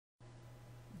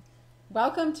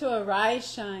Welcome to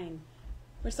Arise Shine.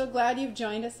 We're so glad you've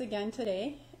joined us again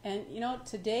today. And you know,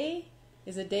 today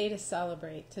is a day to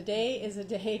celebrate. Today is a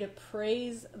day to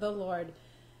praise the Lord.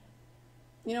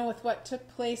 You know, with what took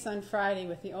place on Friday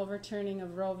with the overturning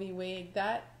of Roe v. Wade,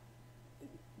 that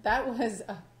was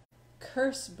a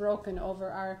curse broken over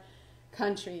our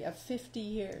country of 50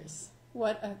 years.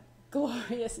 What a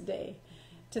glorious day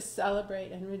to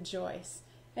celebrate and rejoice,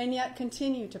 and yet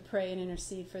continue to pray and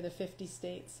intercede for the 50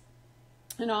 states.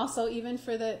 And also even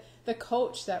for the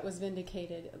coach that was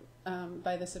vindicated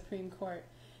by the Supreme Court.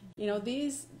 You know,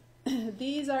 these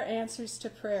are answers to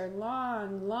prayer.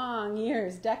 Long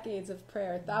years, decades of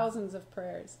prayer, thousands of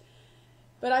prayers.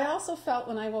 But I also felt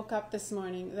when I woke up this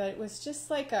morning that it was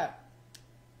just like a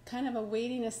kind of a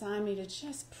weightiness on me to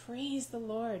just praise the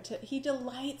Lord. He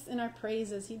delights in our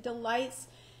praises. He delights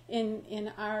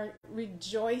in our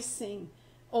rejoicing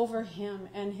over Him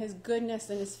and His goodness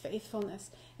and His faithfulness.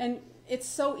 And it's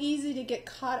so easy to get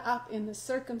caught up in the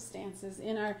circumstances,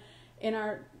 in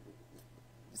our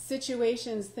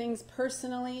situations, things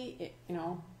personally, you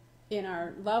know, in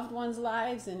our loved ones'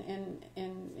 lives and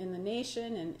in the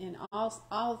nation and in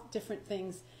all different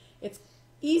things. It's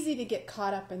easy to get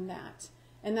caught up in that.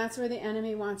 And that's where the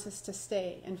enemy wants us to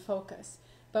stay and focus.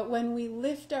 But when we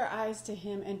lift our eyes to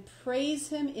Him and praise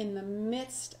Him in the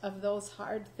midst of those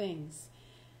hard things,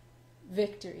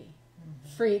 victory,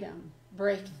 freedom,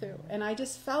 breakthrough. And I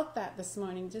just felt that this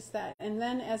morning, just that. And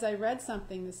then as I read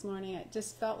something this morning, I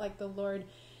just felt like the Lord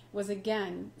was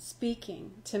again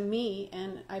speaking to me,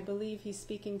 and I believe He's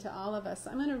speaking to all of us.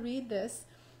 I'm going to read this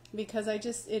because it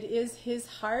is His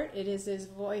heart, it is His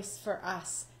voice for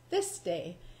us this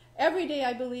day. Every day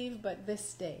I believe, but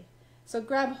this day. So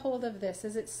grab hold of this.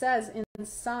 As it says in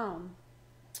Psalm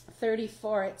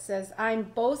 34, it says, I'm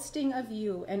boasting of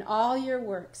you and all your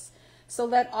works. So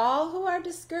let all who are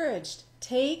discouraged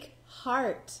take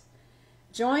heart.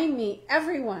 Join me,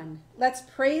 everyone. Let's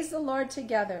praise the Lord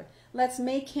together. Let's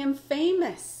make Him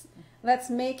famous. Let's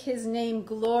make His name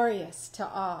glorious to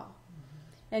all.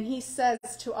 And He says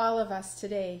to all of us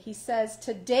today, He says,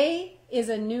 today is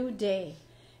a new day.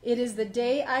 It is the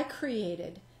day I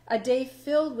created, a day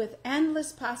filled with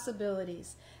endless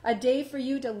possibilities, a day for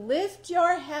you to lift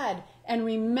your head and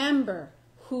remember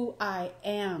who I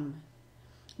am.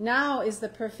 Now is the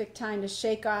perfect time to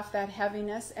shake off that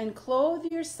heaviness and clothe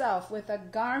yourself with a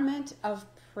garment of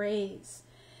praise.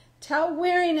 Tell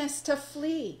weariness to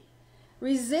flee.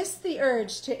 Resist the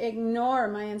urge to ignore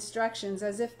my instructions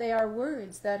as if they are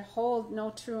words that hold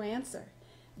no true answer.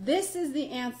 This is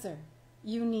the answer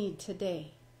you need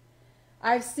today.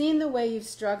 I've seen the way you've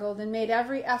struggled and made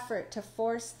every effort to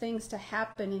force things to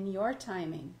happen in your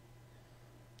timing.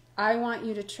 I want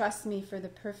you to trust me for the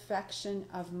perfection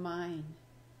of mine.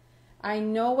 I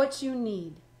know what you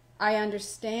need. I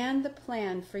understand the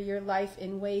plan for your life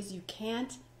in ways you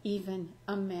can't even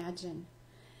imagine.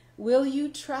 Will you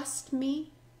trust me?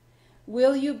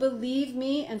 Will you believe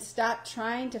me and stop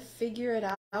trying to figure it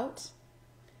out?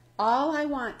 All I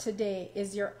want today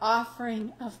is your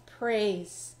offering of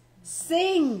praise.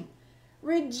 Sing,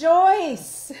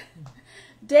 rejoice,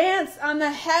 dance on the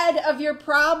head of your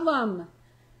problem.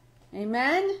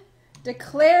 Amen?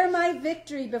 Declare my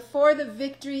victory before the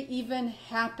victory even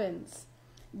happens.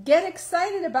 Get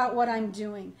excited about what I'm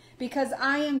doing because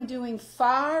I am doing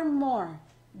far more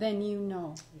than you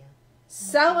know. Yeah.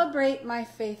 Celebrate my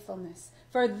faithfulness,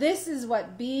 for this is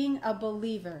what being a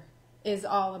believer is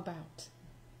all about.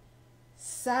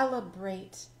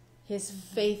 Celebrate His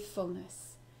faithfulness.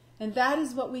 And that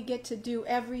is what we get to do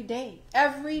every day.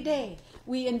 Every day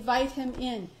we invite Him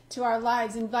in to our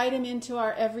lives, invite Him into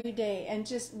our everyday, and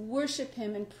just worship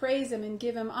Him and praise Him and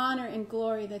give Him honor and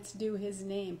glory that's due His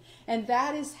name. And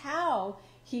that is how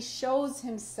He shows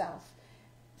Himself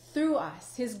through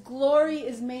us. His glory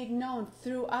is made known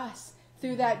through us,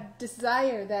 through that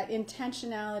desire, that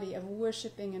intentionality of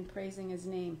worshiping and praising His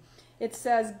name. It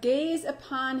says, gaze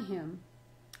upon Him,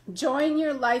 join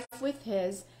your life with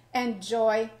His, and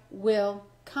joy will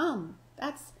come.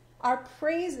 That's our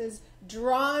praises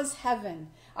draws heaven.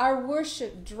 Our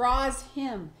worship draws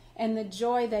Him and the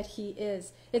joy that He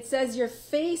is. It says your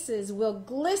faces will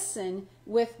glisten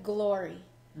with glory.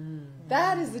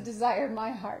 That is the desire of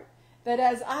my heart. That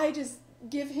as I just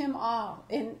give Him all,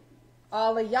 in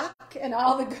all the yuck and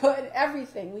all the good,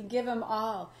 everything, we give Him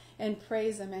all and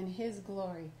praise Him, and His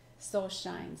glory so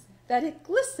shines that it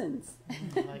glistens.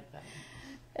 I like that.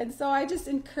 And so I just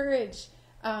encourage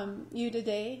you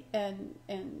today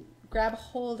and grab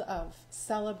hold of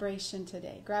celebration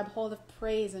today. Grab hold of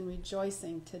praise and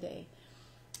rejoicing today.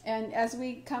 And as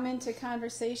we come into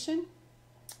conversation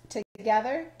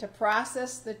together to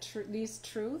process these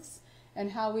truths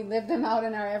and how we live them out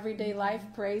in our everyday life,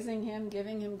 praising Him,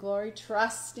 giving Him glory,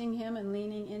 trusting Him, and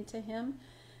leaning into Him.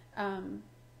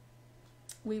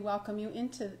 We welcome you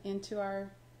into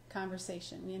our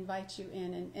conversation. We invite you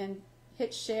in and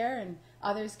hit share, and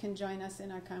others can join us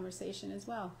in our conversation as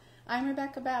well. I'm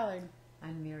Rebecca Ballard.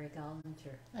 I'm Mary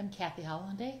Gallinger. I'm Kathy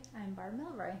Hollanday. I'm Barb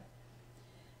Milroy.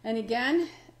 And again,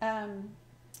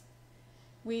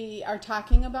 we are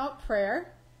talking about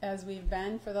prayer, as we've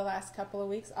been for the last couple of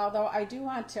weeks, although I do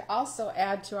want to also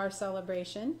add to our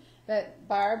celebration that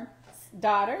Barb's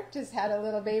daughter just had a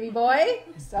little baby boy,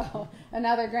 so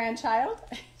another grandchild.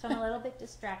 So I'm a little bit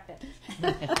distracted.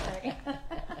 Sorry.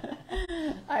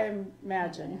 I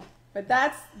imagine. But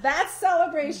that's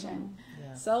celebration.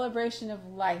 Yeah. Celebration of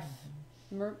life.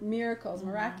 Miracles,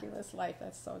 miraculous life.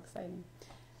 That's so exciting.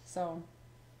 So,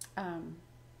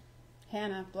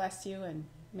 Hannah, bless you, and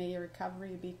may your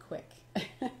recovery be quick.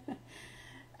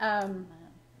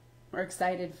 We're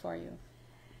excited for you.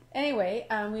 Anyway,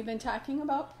 we've been talking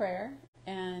about prayer,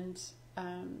 and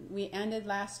we ended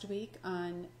last week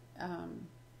on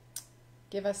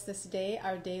give us this day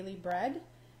our daily bread,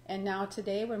 and now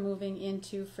today we're moving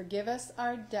into forgive us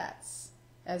our debts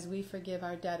as we forgive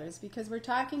our debtors, because we're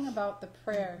talking about the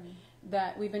prayer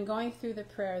that we've been going through, the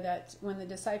prayer that when the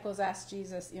disciples asked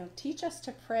Jesus, teach us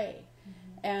to pray.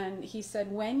 And he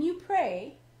said, when you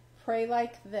pray, pray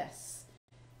like this.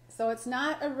 So it's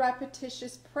not a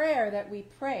repetitious prayer that we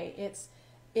pray.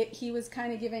 He was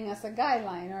kind of giving us a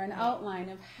guideline or an outline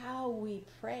of how we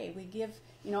pray. We give,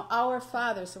 our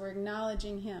Father, so we're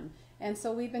acknowledging Him. And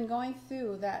so we've been going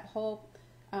through that whole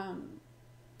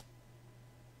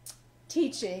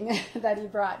teaching that He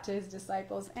brought to His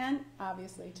disciples and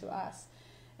obviously to us.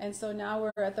 And so now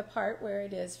we're at the part where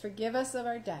it is, forgive us of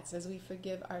our debts as we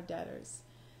forgive our debtors.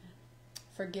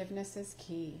 Forgiveness is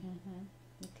key.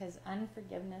 Because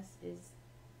unforgiveness is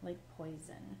like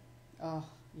poison. Oh,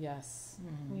 yes.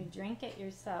 You drink it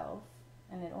yourself,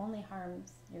 and it only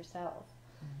harms yourself.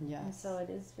 Yes. And so it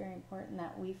is very important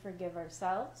that we forgive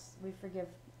ourselves, we forgive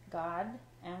God,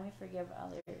 and we forgive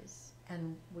others.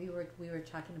 And we were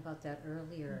talking about that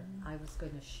earlier. I was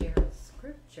going to share a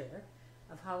scripture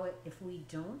of how if we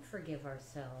don't forgive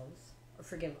ourselves or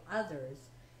forgive others,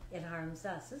 it harms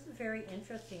us. This is a very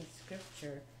interesting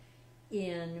scripture.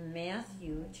 In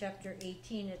Matthew chapter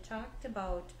 18, it talked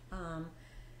about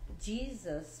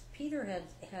Jesus. Peter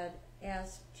had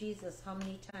asked Jesus, how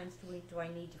many times do I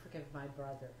need to forgive my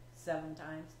brother? 7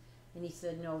 times? And he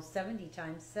said, no, 70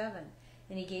 times 7.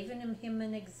 And he gave him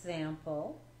an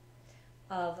example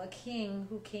of a king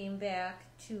who came back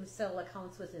to settle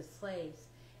accounts with his slaves.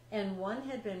 And one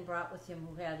had been brought with him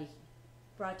who had a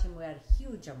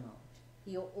huge amount.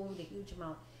 He owed a huge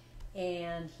amount.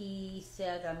 And he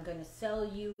said, I'm going to sell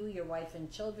you, your wife and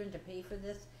children to pay for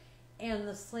this. And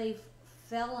the slave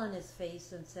fell on his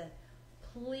face and said,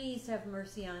 please have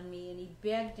mercy on me. And he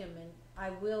begged him, and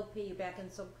I will pay you back.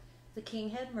 And so the king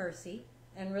had mercy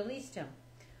and released him.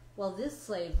 Well, this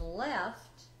slave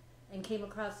left and came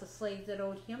across a slave that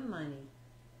owed him money.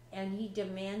 And he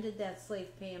demanded that slave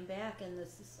pay him back. And the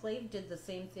slave did the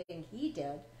same thing he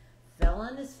did, fell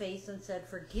on his face and said,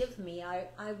 forgive me,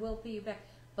 I will pay you back.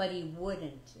 But he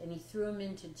wouldn't. And he threw him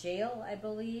into jail, I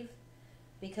believe,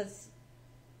 because,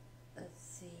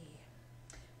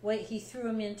 he threw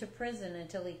him into prison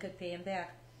until he could pay him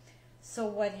back. So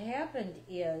what happened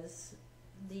is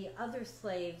the other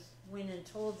slaves went and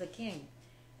told the king.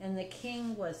 And the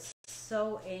king was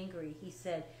so angry. He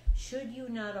said, should you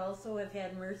not also have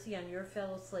had mercy on your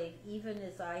fellow slave, even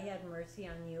as I had mercy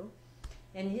on you?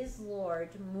 And his lord,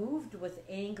 moved with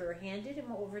anger, handed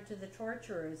him over to the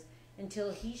torturers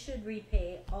until he should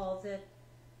repay all that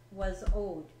was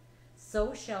owed.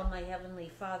 So shall my heavenly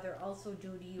Father also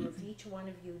do to you if each one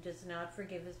of you does not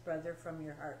forgive his brother from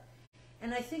your heart.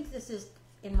 And I think this is,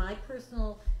 in my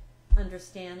personal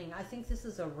understanding, I think this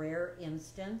is a rare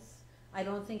instance. I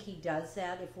don't think he does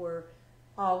that if we're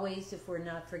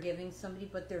not forgiving somebody,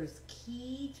 but there's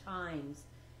key times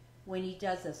when he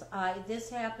does this. This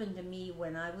happened to me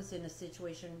when I was in a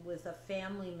situation with a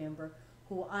family member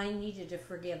who I needed to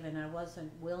forgive, and I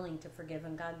wasn't willing to forgive,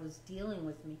 and God was dealing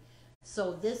with me.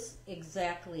 So this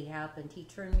exactly happened. He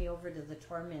turned me over to the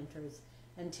tormentors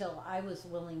until I was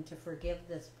willing to forgive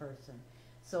this person.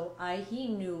 So he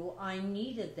knew I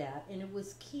needed that, and it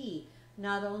was key,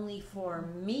 not only for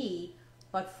me,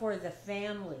 but for the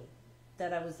family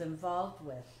that I was involved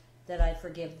with, that I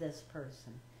forgive this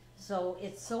person. So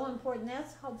it's so important.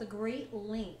 That's how the great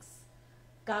lengths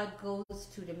God goes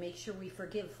to make sure we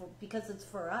forgive, because it's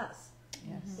for us.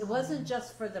 Yes. It wasn't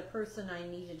just for the person I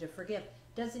needed to forgive.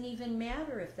 Doesn't even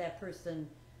matter if that person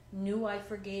knew I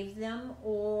forgave them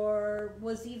or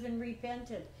was even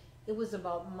repented. It was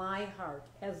about my heart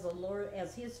as the Lord,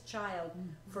 as His child,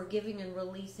 forgiving and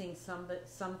releasing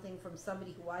something from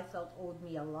somebody who I felt owed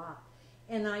me a lot.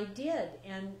 And I did,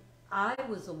 and I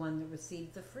was the one that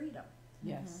received the freedom.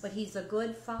 Yes. But He's a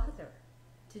good Father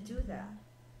to do that.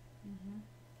 Mm-hmm.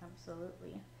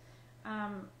 Absolutely.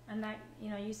 And that,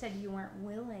 you said you weren't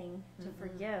willing to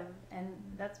forgive, and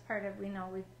that's part of,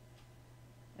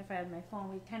 if I had my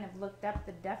phone, we kind of looked up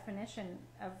the definition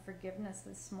of forgiveness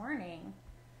this morning,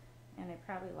 and I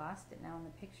probably lost it now in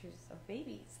the pictures of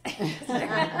babies.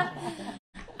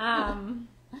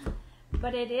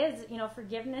 But it is,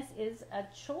 forgiveness is a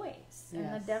choice. Yes.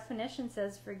 And the definition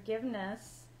says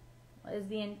forgiveness is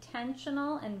the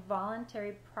intentional and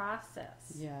voluntary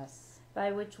process Yes.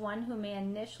 by which one who may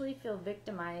initially feel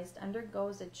victimized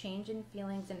undergoes a change in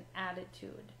feelings and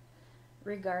attitude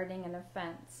regarding an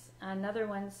offense. Another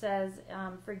one says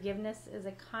forgiveness is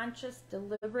a conscious,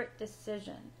 deliberate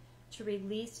decision to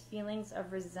release feelings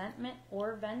of resentment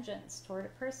or vengeance toward a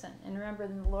person. And remember,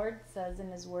 the Lord says in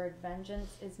His Word,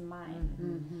 vengeance is mine.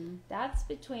 Mm-hmm. That's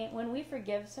when we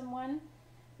forgive someone,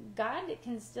 God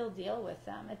can still deal with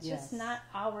them. It's just not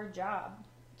our job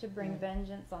to bring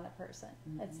vengeance on a person.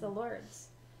 Mm-hmm. It's the Lord's.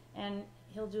 And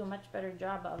He'll do a much better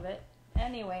job of it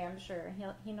anyway, I'm sure.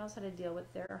 He knows how to deal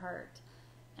with their heart.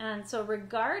 And so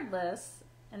regardless,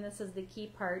 and this is the key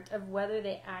part, of whether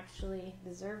they actually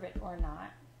deserve it or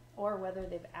not, or whether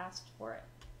they've asked for it.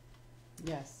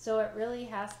 Yes. So it really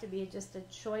has to be just a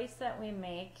choice that we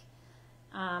make.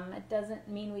 It doesn't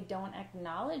mean we don't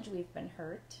acknowledge we've been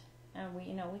hurt. And we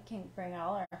can bring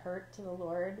all our hurt to the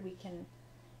Lord. We can,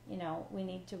 we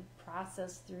need to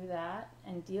process through that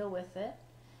and deal with it.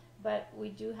 But we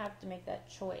do have to make that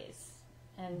choice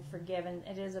and forgive. And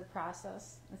it is a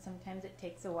process. And sometimes it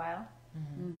takes a while.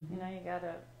 Mm-hmm. You got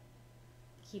to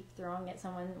keep throwing it.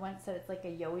 Someone once said it's like a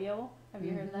yo-yo. Have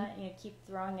you heard that? Keep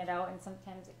throwing it out, and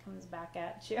sometimes it comes back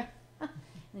at you.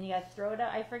 And you got to throw it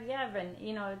out. I forgive, and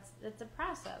it's a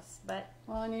process. But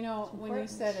well, and when you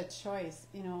said a choice,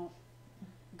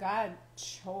 God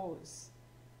chose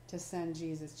to send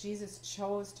Jesus. Jesus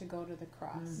chose to go to the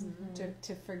cross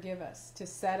to forgive us, to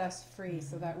set us free,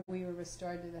 so that we were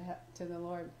restored to the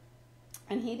Lord.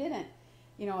 And He didn't.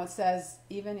 It says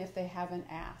even if they haven't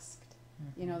asked.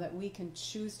 That we can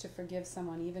choose to forgive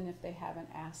someone even if they haven't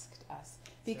asked us.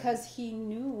 Because He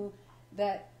knew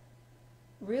that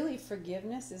really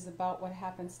forgiveness is about what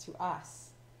happens to us.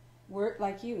 We're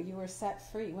like you were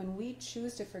set free. When we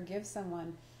choose to forgive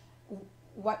someone,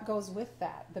 what goes with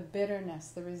that? The bitterness,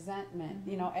 the resentment,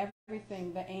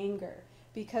 everything, the anger.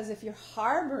 Because if you're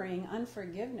harboring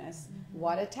unforgiveness,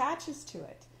 what attaches to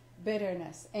it?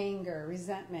 Bitterness, anger,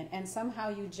 resentment, and somehow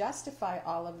you justify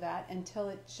all of that until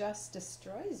it just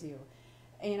destroys you.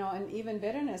 And even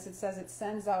bitterness, it says it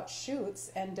sends out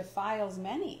shoots and defiles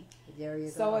many. There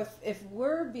you so go. if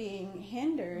we're being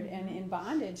hindered and in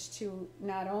bondage to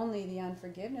not only the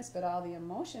unforgiveness but all the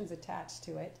emotions attached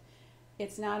to it,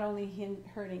 it's not only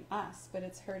hurting us, but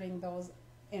it's hurting those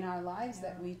in our lives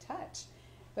that we touch.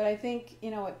 But I think,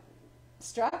 what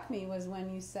struck me was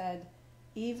when you said,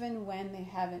 even when they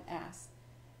haven't asked.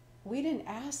 We didn't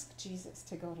ask Jesus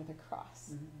to go to the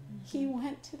cross. He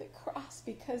went to the cross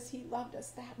because He loved us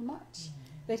that much,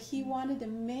 that He wanted to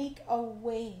make a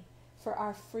way for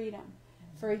our freedom,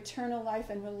 for eternal life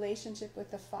and relationship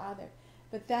with the Father.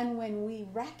 But then when we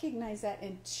recognize that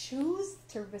and choose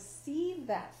to receive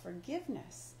that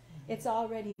forgiveness, it's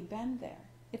already been there.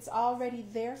 It's already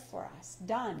there for us,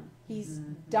 done. He's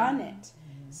done it.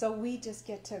 So we just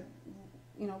get to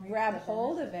grab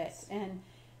hold of it.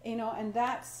 And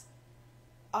that's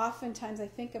oftentimes I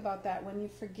think about that when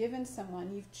you've forgiven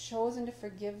someone, you've chosen to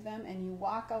forgive them, and you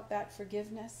walk out that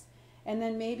forgiveness, and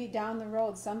then maybe down the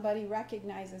road somebody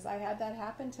recognizes, I had that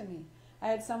happen to me. I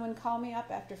had someone call me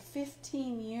up after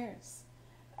 15 years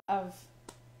of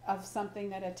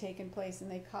something that had taken place,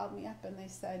 and they called me up and they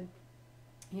said,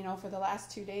 for the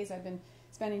last 2 days I've been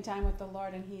spending time with the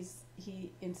Lord, and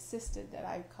He insisted that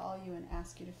I call you and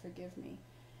ask you to forgive me.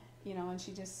 And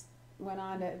she just went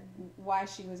on to why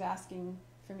she was asking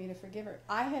for me to forgive her.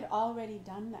 I had already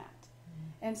done that.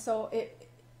 And so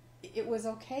it was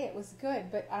okay, it was good,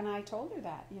 and I told her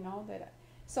that,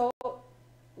 so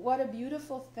what a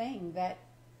beautiful thing that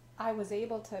I was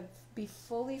able to be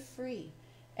fully free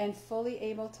and fully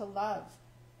able to love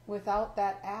without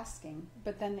that asking,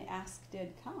 but then the ask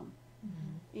did come.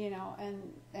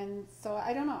 And so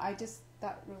I don't know,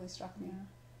 that really struck me.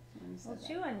 Well,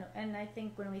 too, and I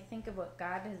think when we think of what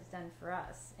God has done for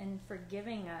us in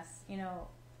forgiving us,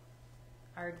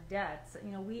 our debts,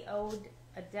 we owed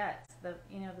a debt. The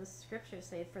scriptures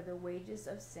say, for the wages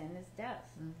of sin is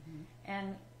death. Mm-hmm.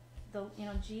 And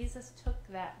Jesus took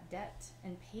that debt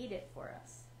and paid it for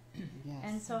us. Yes.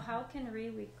 And so how can we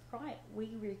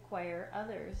require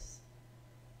others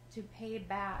to pay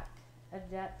back a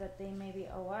debt that they maybe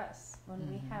owe us when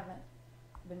we haven't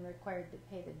been required to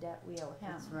pay the debt we owe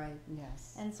him? That's right.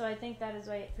 Yes. And so I think that is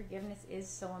why forgiveness is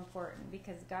so important,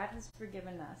 because God has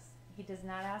forgiven us. He does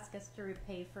not ask us to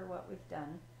repay for what we've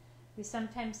done. We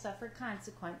sometimes suffer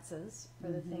consequences for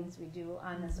the things we do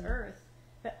on this earth,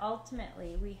 but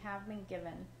ultimately we have been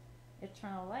given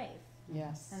eternal life.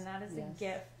 Yes. And that is a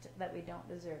gift that we don't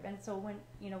deserve. And so when,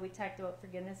 we talked about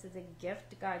forgiveness as a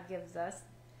gift God gives us,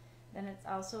 then it's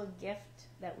also a gift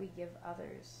that we give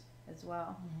others as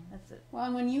well. That's it. Well,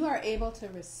 and when you are able to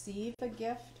receive a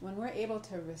gift, when we're able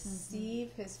to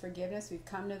receive his forgiveness, we've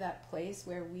come to that place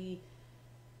where we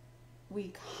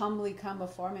humbly come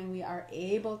before him and we are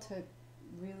able to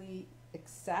really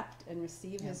accept and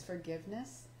receive his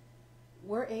forgiveness.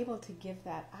 We're able to give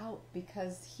that out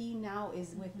because he now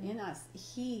is within us.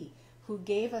 He who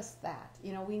gave us that.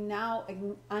 We now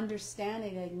understand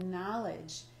and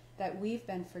acknowledge that we've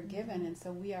been forgiven, and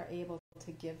so we are able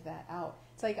to give that out.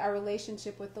 It's like our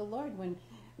relationship with the Lord.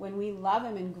 When we love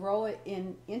him and grow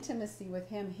in intimacy with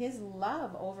him, his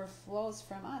love overflows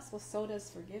from us. Well, so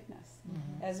does forgiveness.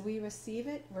 As we receive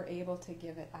it, we're able to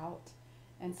give it out.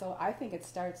 And so I think it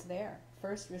starts there.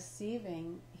 First,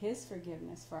 receiving his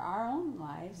forgiveness for our own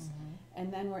lives,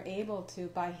 and then we're able to,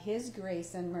 by his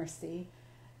grace and mercy,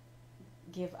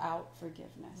 give out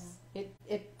forgiveness.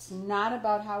 It's not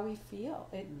about how we feel.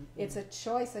 It's a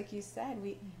choice, like you said.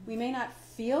 We may not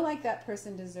feel like that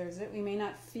person deserves it. We may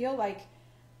not feel like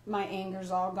my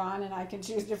anger's all gone and I can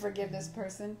choose to forgive this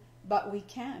person, but we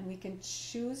can. We can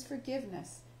choose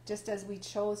forgiveness. Just as we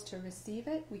chose to receive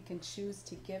it, we can choose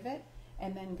to give it,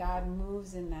 and then God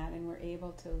moves in that, and we're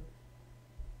able to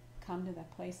come to that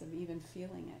place of even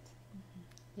feeling it.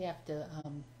 We have to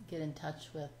get in touch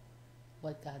with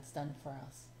what God's done for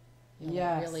us.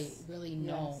 Really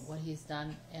know what he's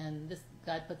done. And this,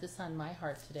 God put this on my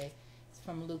heart today. It's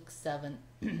from Luke 7,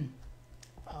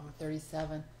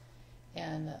 37.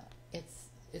 And it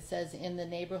says, in the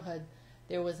neighborhood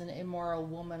there was an immoral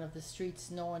woman of the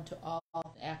streets known to all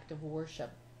act of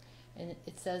worship. And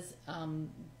it says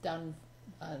down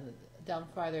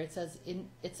farther, it says,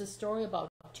 it's a story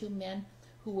about two men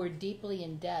who were deeply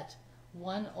in debt.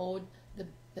 One owed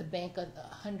the bank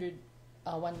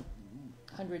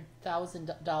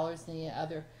 $100,000 and the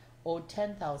other owed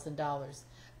 $10,000.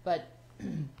 But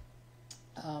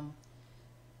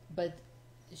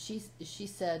she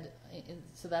said,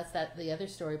 so that's the other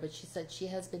story, but she said she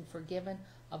has been forgiven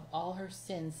of all her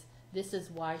sins. This is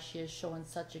why she has shown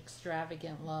such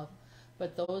extravagant love.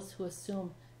 But those who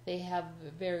assume they have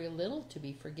very little to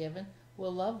be forgiven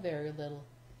will love very little.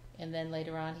 And then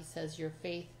later on he says, your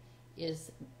faith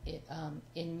is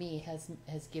in me has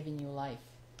given you life.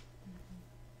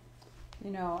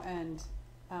 And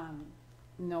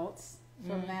notes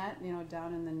from that,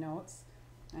 down in the notes,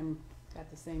 I'm got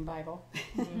the same Bible.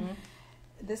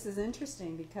 This is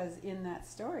interesting because in that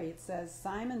story it says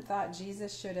Simon thought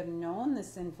Jesus should have known the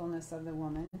sinfulness of the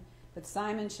woman, but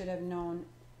Simon should have known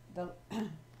the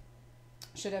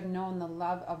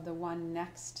love of the one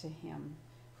next to him,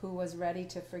 who was ready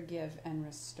to forgive and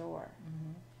restore.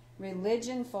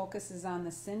 Religion focuses on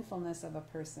the sinfulness of a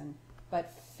person,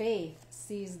 but faith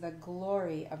sees the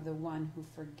glory of the one who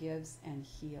forgives and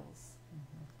heals.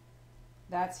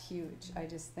 That's huge. I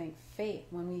just think faith,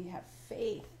 when we have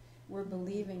faith, we're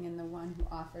believing in the one who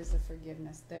offers the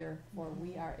forgiveness. Therefore,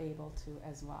 we are able to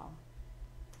as well.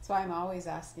 So I'm always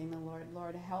asking the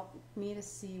Lord, help me to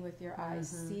see with your eyes,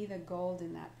 see the gold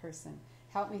in that person.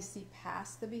 Help me see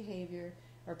past the behavior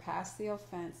or past the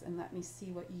offense, and let me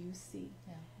see what you see.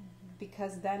 Yeah.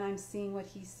 Because then I'm seeing what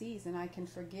he sees, and I can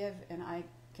forgive and I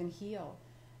can heal,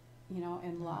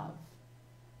 and love.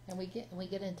 And we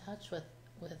get in touch with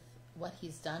what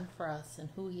he's done for us and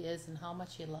who he is and how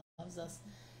much he loves us.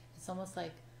 It's almost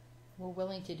like we're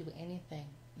willing to do anything,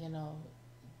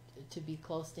 to be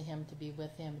close to him, to be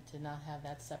with him, to not have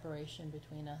that separation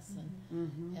between us.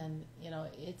 And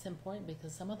it's important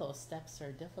because some of those steps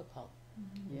are difficult.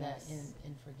 Yes.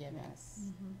 In forgiving.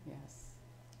 Yes.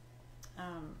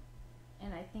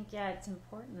 And I think, it's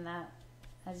important that,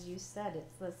 as you said,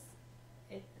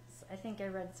 I think I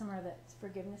read somewhere that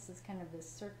forgiveness is kind of this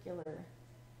circular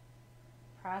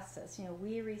process.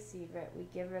 We receive it, we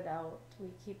give it out, we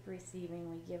keep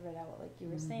receiving, we give it out, like you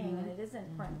were saying, and it is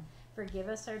important. Forgive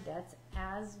us our debts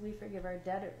as we forgive our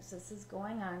debtors. This is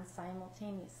going on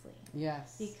simultaneously.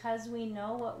 Yes. Because we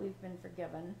know what we've been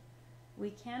forgiven, we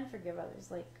can forgive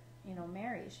others. Like,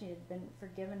 Mary, she had been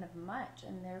forgiven of much,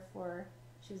 and therefore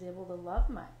she was able to love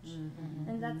much.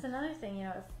 And that's another thing,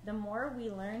 if the more we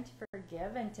learn to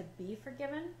forgive and to be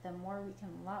forgiven, the more we can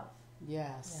love.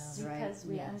 Yes. Yeah. Because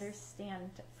we Yes.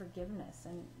 understand forgiveness,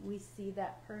 and we see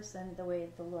that person the way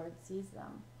the Lord sees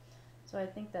them. So I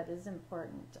think that is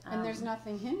important. And there's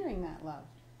nothing hindering that love.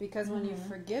 Because when you've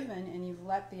forgiven and you've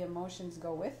let the emotions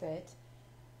go with it,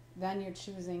 then you're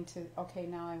choosing to, okay,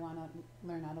 now I want to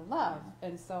learn how to love.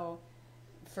 And so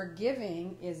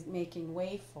forgiving is making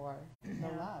way for the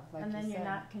love, like and then you you're said.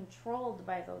 not controlled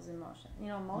by those emotions.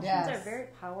 Emotions Yes. are very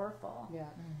powerful. Yeah.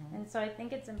 And so I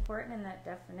think it's important in that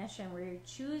definition where you're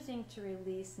choosing to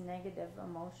release negative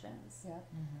emotions. Yeah.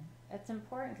 It's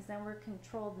important because then we're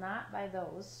controlled not by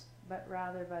those, but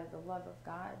rather by the love of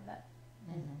God that,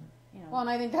 Well, and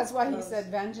I think that's why he Those- said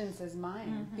vengeance is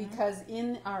mine. Because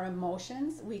in our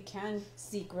emotions, we can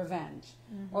seek revenge.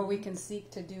 Or we can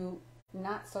seek to do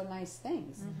not so nice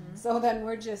things. So then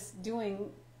we're just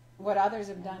doing what others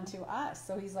have done to us.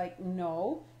 So he's like,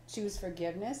 no, choose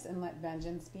forgiveness and let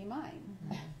vengeance be mine.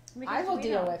 because will we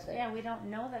deal don't- with it. Yeah, we don't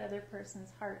know that other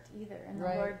person's heart either, and the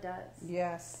Right. Lord does.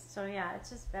 Yes. So yeah, it's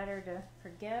just better to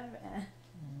forgive and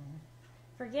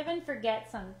forgive and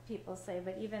forget. Some people say,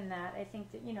 but even that, I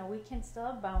think that we can still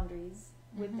have boundaries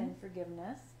within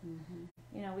forgiveness.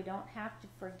 We don't have to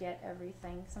forget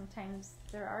everything. Sometimes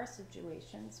there are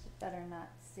situations that are not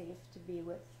safe to be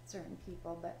with certain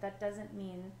people, but that doesn't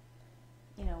mean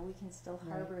we can still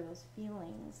harbor those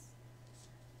feelings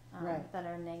Right. that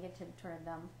are negative toward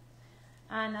them.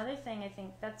 Another thing, I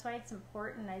think that's why it's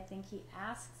important. I think he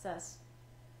asks us,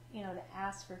 to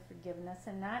ask for forgiveness,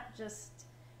 and not just,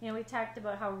 we talked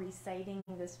about how reciting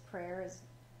this prayer is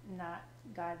not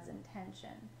God's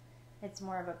intention. It's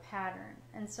more of a pattern.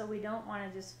 And so we don't want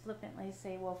to just flippantly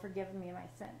say, well, forgive me my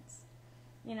sins.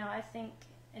 I think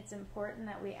it's important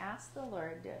that we ask the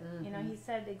Lord to, he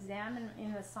said, examine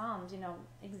in the Psalms,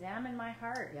 examine my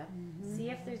heart. Yep. See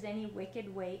if there's any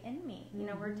wicked way in me.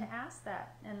 We're to ask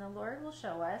that, and the Lord will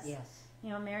show us. Yes.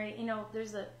 Mary,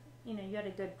 there's a, you had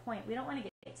a good point. We don't want to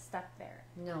get stuck there.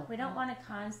 No. We don't want to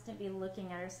constantly be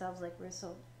looking at ourselves like we're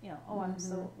so, I'm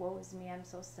so, woe is me, I'm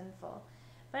so sinful.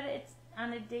 But it's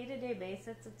on a day-to-day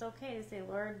basis, it's okay to say,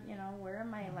 Lord, where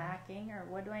am I lacking, or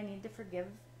what do I need to forgive?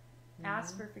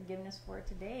 Ask for forgiveness for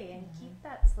today, and keep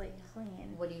that slate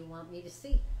clean. What do you want me to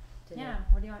see today? Yeah,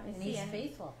 what do you want me to And see? he's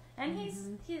faithful. And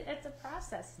it's a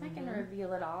process. He's not going to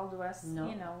reveal it all to us,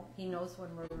 No. He knows when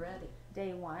we're ready.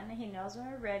 day one. He knows when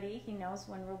we're ready. He knows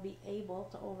when we'll be able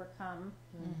to overcome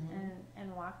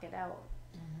and walk it out.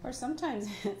 Or sometimes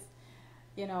it's,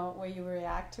 where you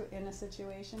react to in a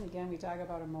situation. Again, we talk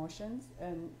about emotions,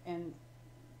 and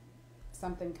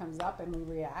something comes up and we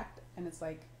react, and it's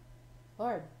like,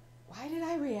 Lord, why did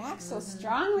I react so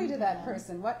strongly to that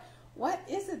person? What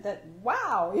is it that,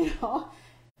 wow,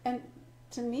 And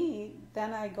to me,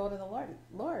 then I go to the Lord.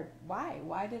 Lord, why?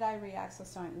 Why did I react so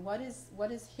strongly? What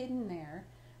is hidden there?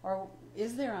 Or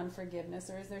is there unforgiveness?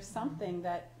 Or is there something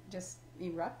that just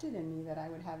erupted in me that I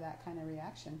would have that kind of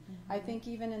reaction? I think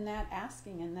even in that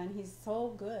asking, and then he's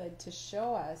so good to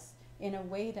show us in a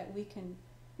way that we can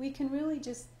really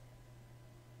just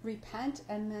repent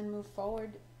and then move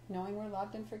forward knowing we're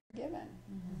loved and forgiven.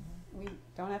 We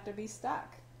don't have to be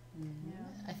stuck.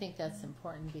 I think that's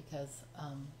important because,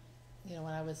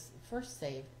 when I was first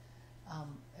saved,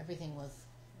 everything was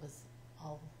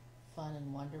all fun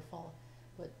and wonderful.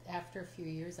 But after a few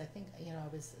years, I think,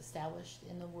 I was established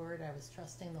in the Word. I was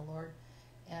trusting the Lord.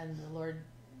 And the Lord,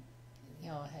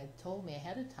 had told me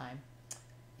ahead of time,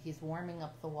 He's warming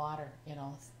up the water,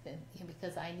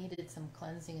 because I needed some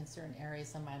cleansing in certain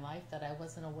areas of my life that I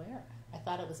wasn't aware. I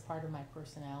thought it was part of my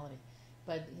personality.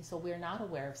 But so we're not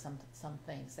aware of some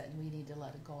things that we need to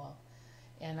let it go of.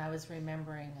 And I was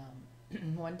remembering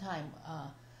one time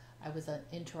I was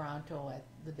in Toronto at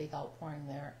the big outpouring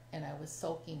there, and I was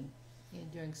soaking.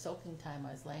 During soaking time,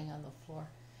 I was laying on the floor,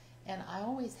 and I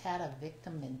always had a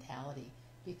victim mentality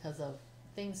because of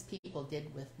things people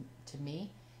did to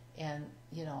me, and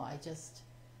I just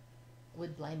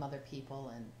would blame other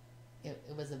people, and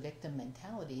it was a victim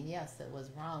mentality. And yes, it was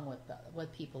wrong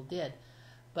what people did.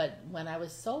 But when I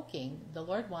was soaking, the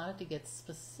Lord wanted to get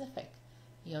specific,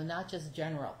 not just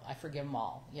general. I forgive them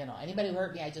all. Anybody who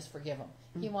hurt me, I just forgive them.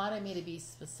 He wanted me to be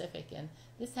specific, and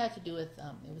this had to do with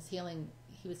it was healing.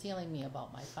 He was healing me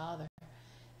about my father,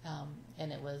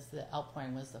 and it was the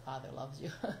outpouring was the Father loves you.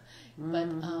 But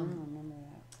remember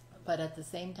that. but at the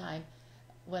same time,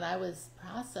 when I was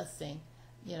processing,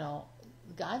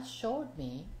 God showed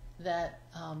me that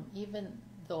even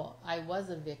though I was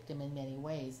a victim in many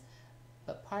ways,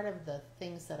 but part of the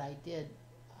things that I did,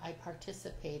 I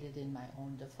participated in my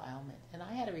own defilement, and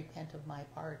I had to repent of my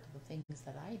part of the things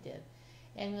that I did.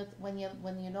 And when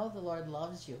you know the Lord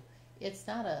loves you, it's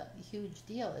not a huge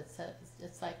deal.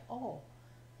 It's like, oh,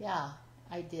 yeah,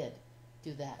 I did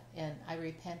do that, and I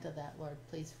repent of that, Lord.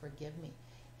 Please forgive me.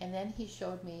 And then He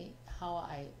showed me how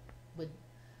I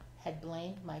had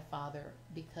blamed my father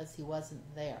because he wasn't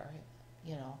there.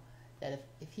 You know, that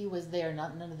if he was there,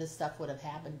 none of this stuff would have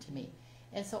happened to me.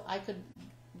 And so I could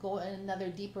go at another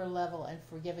deeper level and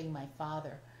forgiving my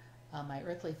father, my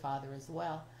earthly father as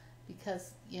well,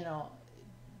 because it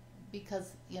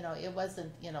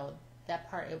wasn't, that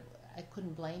part, I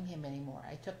couldn't blame him anymore.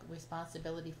 I took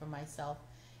responsibility for myself,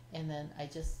 and then I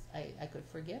could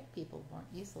forgive people more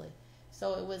easily.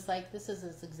 So it was like, this is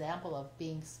this example of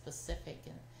being specific,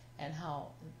 and how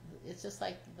it's just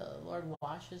like the Lord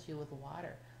washes you with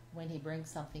water when He brings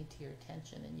something to your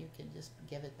attention, and you can just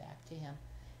give it back to Him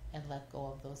and let go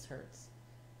of those hurts.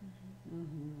 Mm-hmm.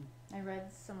 Mm-hmm. I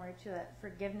read somewhere too that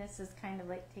forgiveness is kind of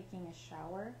like taking a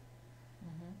shower.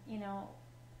 Mm-hmm.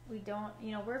 We don't,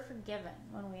 we're forgiven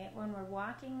when we're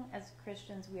walking as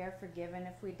Christians. We are forgiven.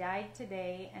 If we died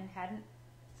today and hadn't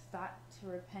thought to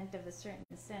repent of a certain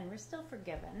sin, we're still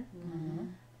forgiven. Mm-hmm.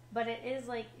 But it is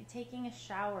like taking a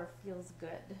shower feels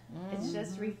good. Mm-hmm. It's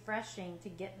just refreshing to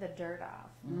get the dirt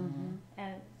off. Mm-hmm.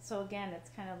 And so again, it's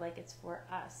kind of like it's for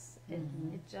us. It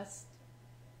just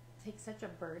takes such a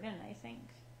burden, I think,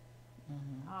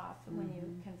 off when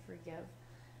you can forgive.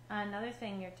 Another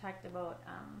thing you talked about,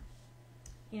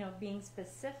 being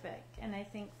specific. And I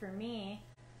think for me,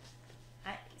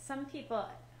 some people,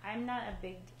 I'm not a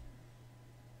big,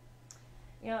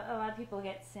 a lot of people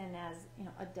get sin as,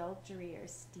 adultery or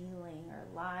stealing or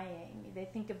lying. They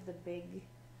think of the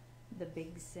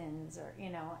big sins, or,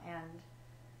 and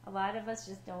a lot of us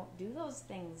just don't do those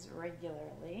things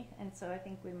regularly. And so I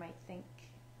think we might think,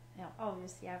 oh,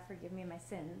 just, forgive me my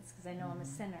sins, because I know I'm a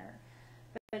sinner.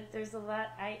 But there's a lot,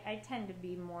 I tend to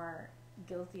be more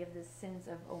guilty of the sins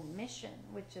of omission,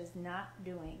 which is not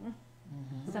doing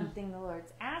something the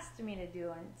Lord's asked me to do.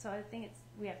 And so I think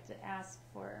we have to ask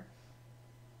for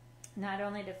not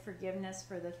only the forgiveness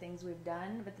for the things we've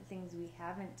done, but the things we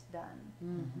haven't done.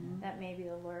 Mm-hmm. That maybe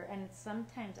the Lord, and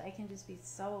sometimes I can just be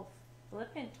so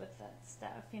flippant with that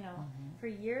stuff. For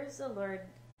years the Lord,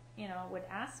 would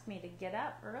ask me to get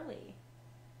up early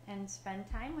and spend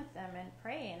time with them and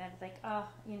pray, and I'd be like, oh,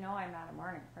 I'm not a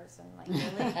morning person, like,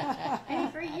 really.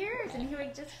 And for years, and He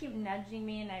would just keep nudging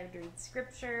me, and I would read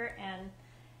scripture, and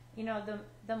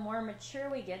the more mature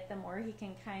we get, the more He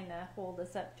can kind of hold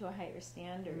us up to a higher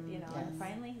standard, Yes. And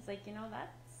finally He's like,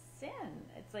 that's sin.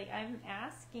 It's like, I'm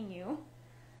asking you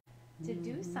to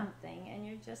do something, and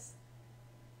you're just,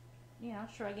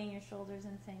 shrugging your shoulders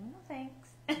and saying, no thanks.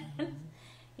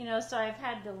 So I've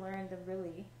had to learn to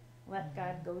really let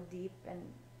God go deep and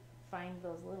find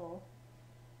those little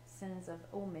sins of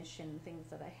omission, things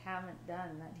that I haven't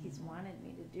done that He's wanted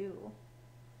me to do.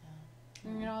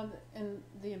 And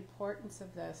the importance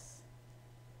of this,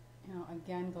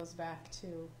 again goes back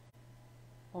to,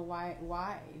 well,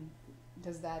 why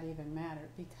does that even matter?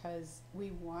 Because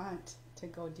we want to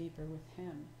go deeper with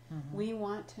Him. Mm-hmm. We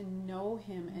want to know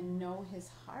Him and know His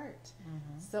heart.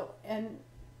 Mm-hmm. So, and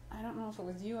I don't know if it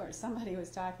was you or somebody was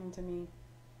talking to me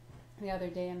the other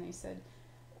day, and they said,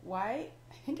 I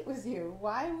think it was you,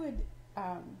 why would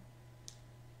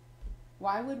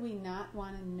we not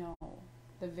want to know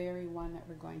the very one that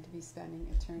we're going to be spending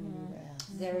eternity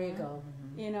with? There you go.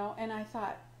 And I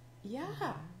thought,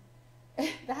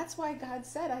 that's why God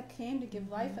said, I came to give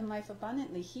life and life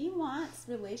abundantly. He wants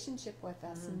relationship with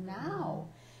us now,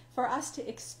 for us to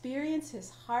experience His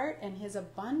heart and His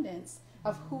abundance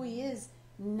of who He is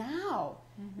now,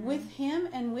 with Him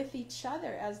and with each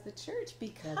other as the church,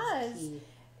 because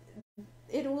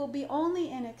it will be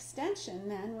only an extension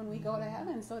then when we go to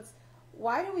heaven. So it's,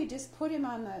 why do we just put Him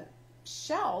on the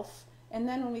shelf, and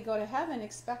then when we go to heaven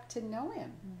expect to know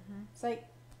Him? It's like,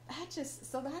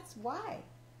 that's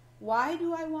why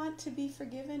do I want to be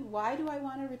forgiven? Why do I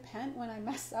want to repent when I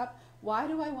mess up? Why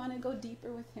do I want to go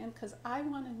deeper with Him? Because I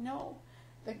want to know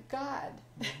the God,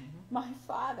 my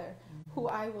Father, who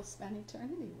I will spend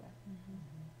eternity with.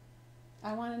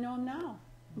 I want to know Him now.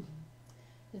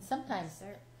 And sometimes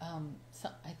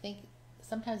I think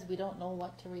sometimes we don't know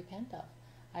what to repent of.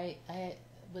 I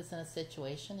was in a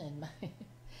situation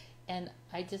and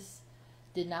I just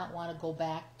did not want to go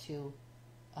back to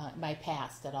my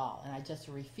past at all, and I just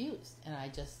refused, and I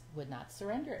just would not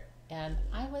surrender it, and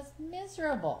I was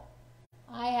miserable.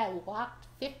 I walked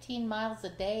 15 miles a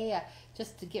day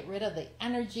just to get rid of the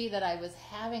energy that I was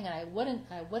having, and I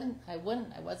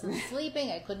wasn't sleeping,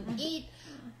 I couldn't eat.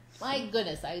 My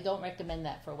goodness, I don't recommend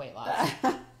that for weight loss.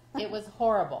 It was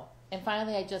horrible. And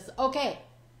finally I just, okay,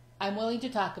 I'm willing to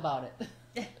talk about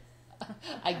it.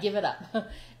 I give it up.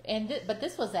 But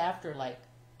this was after like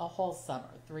a whole summer,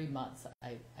 3 months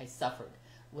I suffered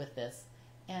with this.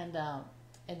 And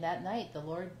that night the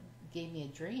Lord gave me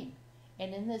a dream.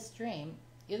 And in this dream,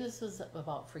 this was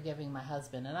about forgiving my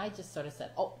husband. And I just sort of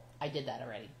said, oh, I did that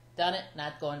already. Done it,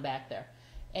 not going back there.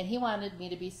 And he wanted me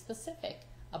to be specific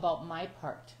about my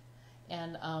part.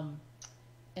 And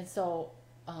so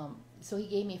he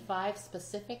gave me 5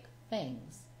 specific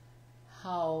things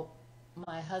how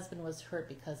my husband was hurt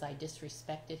because I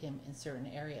disrespected him in certain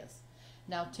areas.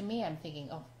 Now, to me, I'm thinking,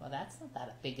 oh, well, that's not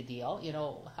that big a deal. You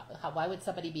know, why would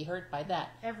somebody be hurt by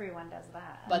that? Everyone does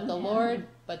that. But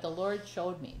the Lord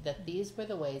showed me that these were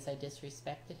the ways I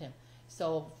disrespected him.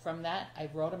 So from that, I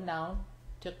wrote them down.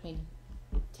 Took me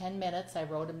 10 minutes. I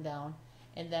wrote them down,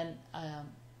 and then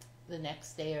the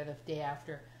next day or the day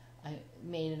after, I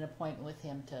made an appointment with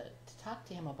him to talk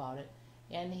to him about it.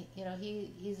 And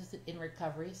he's in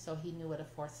recovery, so he knew what a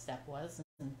 4th step was,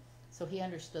 and so he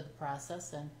understood the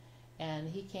process. And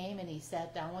he came and he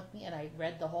sat down with me, and I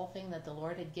read the whole thing that the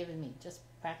Lord had given me, just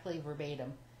practically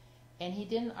verbatim. And he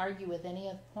didn't argue with any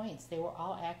of the points; they were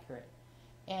all accurate.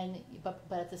 But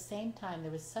at the same time,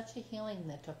 there was such a healing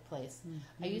that took place.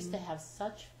 Mm-hmm. I used to have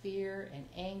such fear and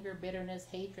anger, bitterness,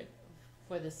 hatred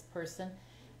for this person,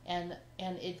 and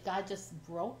God just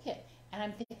broke it. And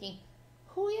I'm thinking,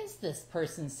 who is this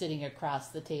person sitting across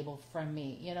the table from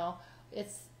me?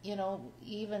 It's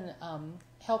even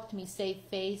helped me save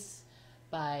face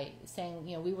by saying,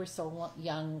 we were so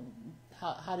young.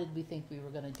 How did we think we were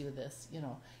going to do this?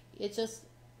 It just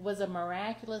was a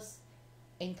miraculous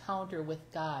encounter with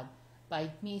God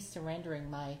by me surrendering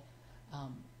my,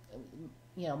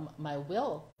 my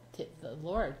will to the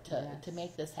Lord to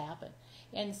make this happen.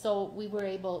 And so we were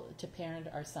able to parent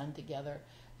our son together,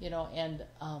 and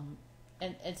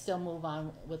still move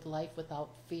on with life without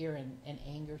fear and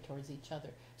anger towards each other.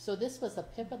 So this was a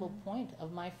pivotal point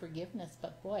of my forgiveness,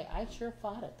 but boy, I sure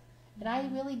fought it. And I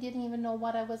really didn't even know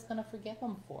what I was going to forgive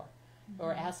him for,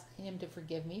 or ask him to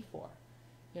forgive me for.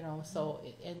 So,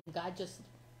 and God just...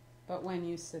 But when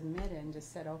you submitted and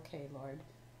just said, okay, Lord,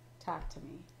 talk to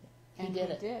me. He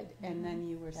did it. And then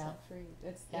you were set free.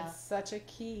 It's such a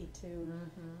key to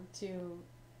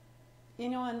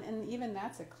and even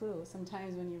that's a clue.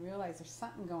 Sometimes when you realize there's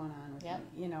something going on with me,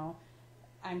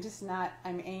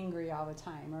 I'm angry all the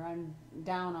time, or I'm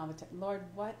down all the time. Lord,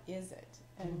 what is it?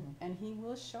 And He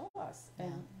will show us.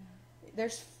 And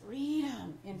there's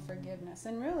freedom in forgiveness.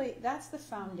 And really, that's the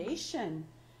foundation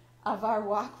of our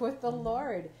walk with the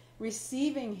Lord.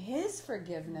 Receiving His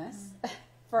forgiveness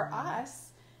for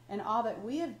us and all that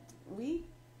we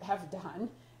have done,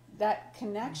 that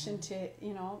connection to,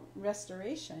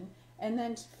 restoration. And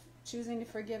then choosing to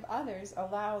forgive others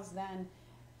allows then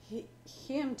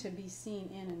Him to be seen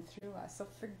in and through us. So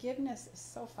forgiveness is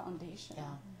so foundational.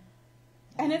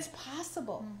 Yeah. And it's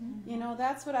possible.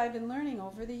 That's what I've been learning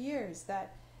over the years,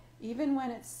 that even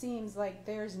when it seems like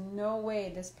there's no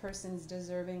way this person's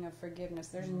deserving of forgiveness,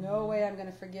 there's no way I'm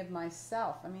going to forgive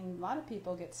myself. I mean, a lot of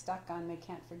people get stuck on they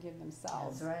can't forgive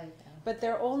themselves. That's right. Yeah. But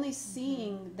they're only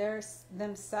seeing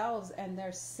themselves and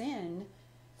their sin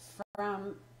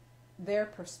from their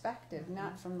perspective,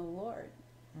 not from the Lord.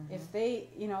 If they,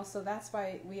 so that's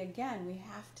why we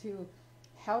have to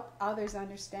help others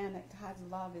understand that God's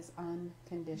love is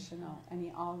unconditional, and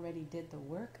He already did the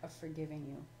work of forgiving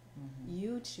you.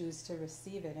 You choose to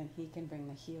receive it, and He can bring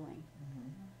the healing.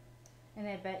 And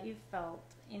I bet you felt,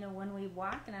 when we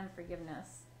walk in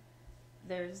unforgiveness,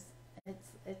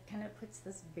 it kind of puts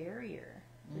this barrier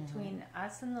between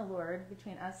us and the Lord,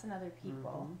 between us and other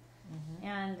people.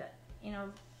 And,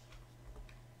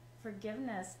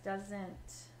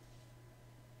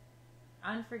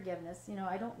 unforgiveness,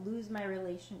 I don't lose my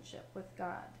relationship with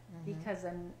God because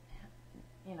I'm,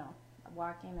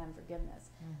 walking in unforgiveness,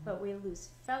 but we lose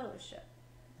fellowship.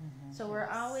 So we're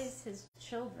always His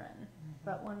children,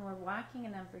 but when we're walking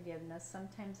in unforgiveness,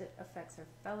 sometimes it affects our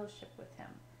fellowship with Him.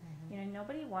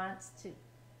 Nobody wants to,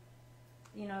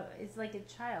 it's like a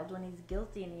child when he's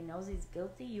guilty and he knows he's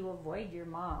guilty, you avoid your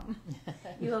mom.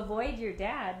 You avoid your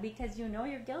dad because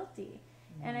you're guilty.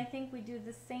 And I think we do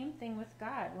the same thing with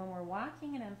God. When we're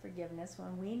walking in unforgiveness,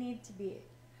 when we need to be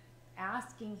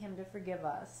asking Him to forgive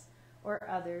us or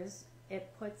others,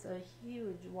 it puts a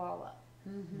huge wall up.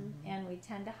 And we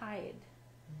tend to hide.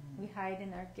 We hide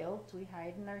in our guilt. We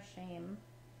hide in our shame.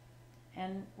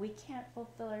 and we can't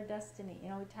fulfill our destiny. You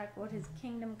know, we talk about his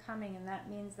kingdom coming, and that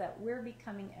means that we're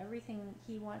becoming everything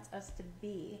he wants us to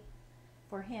be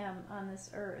for him on this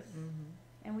earth.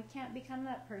 And we can't become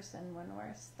that person when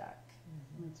we're stuck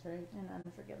That's right. in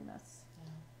unforgiveness.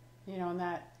 You know, and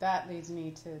that leads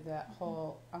me to that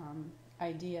whole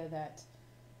idea that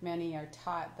many are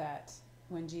taught that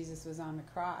when Jesus was on the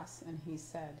cross and he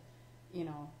said, you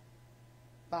know,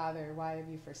 Father, why have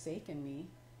you forsaken me?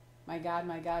 My God,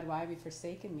 why have you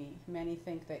forsaken me? Many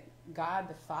think that God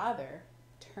the Father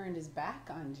turned his back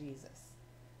on Jesus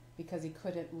because he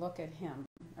couldn't look at him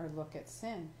or look at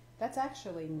sin. That's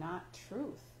actually not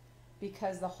truth,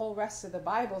 because the whole rest of the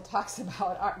Bible talks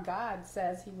about our God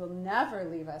says he will never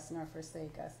leave us nor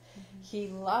forsake us. He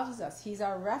loves us. He's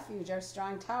our refuge, our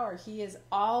strong tower. He is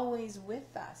always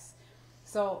with us.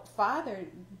 So Father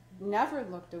never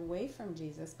looked away from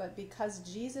Jesus, but because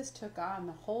Jesus took on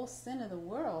the whole sin of the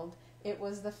world, it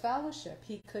was the fellowship.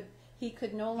 He could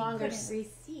no longer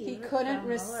He couldn't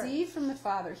receive from the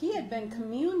Father. He had been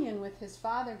communion with his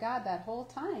Father God that whole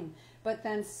time. But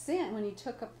then sin, when he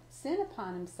took sin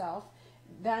upon himself,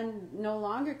 then no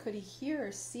longer could he hear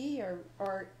or see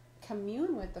or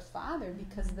commune with the Father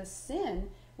because the sin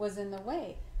was in the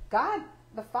way. God,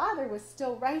 the Father, was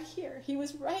still right here. He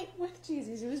was right with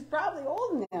Jesus. He was probably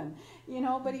old then, you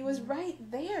know, but he was right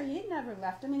there. He had never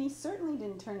left him, and he certainly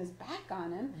didn't turn his back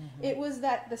on him. It was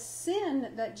that the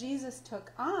sin that Jesus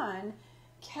took on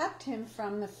kept him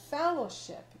from the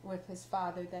fellowship with his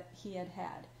Father that he had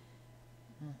had.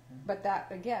 But that,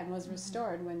 again, was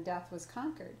restored when death was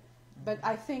conquered. But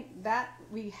I think that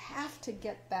we have to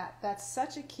get that. That's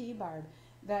such a key, Barb,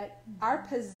 that our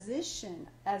position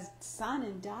as son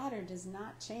and daughter does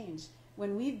not change.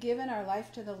 When we've given our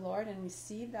life to the Lord and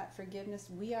received that forgiveness,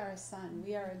 we are a son,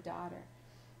 we are a daughter.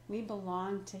 We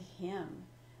belong to him.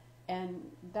 And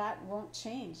that won't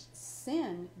change.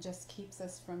 Sin just keeps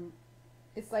us from,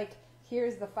 it's like,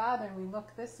 here's the Father, and we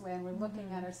look this way, and we're looking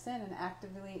at our sin and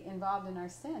actively involved in our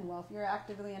sin. Well, if you're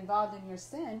actively involved in your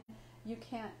sin, you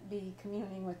can't be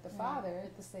communing with the Father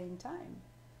at the same time.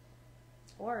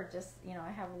 Or just, you know, I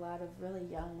have a lot of really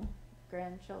young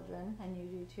grandchildren, and you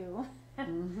do too.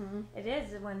 It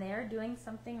is, when they're doing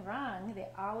something wrong, they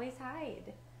always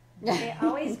hide. They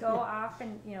always go off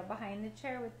and, you know, behind the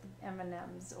chair with the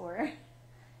M&Ms, or,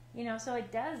 you know, so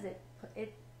it does,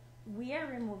 we are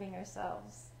removing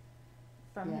ourselves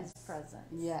from his presence.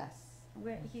 Yes.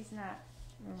 He's not.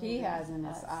 He has in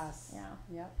us. Yeah.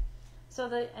 Yep.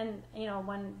 So and you know,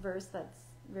 one verse that's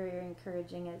very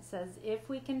encouraging, it says, if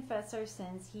we confess our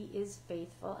sins, he is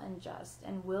faithful and just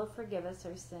and will forgive us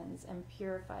our sins and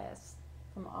purify us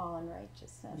from all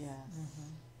unrighteousness. Yes.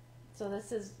 So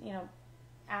this is, you know,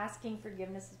 asking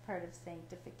forgiveness is part of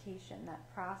sanctification,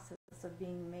 that process of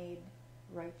being made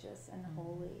righteous and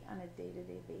holy on a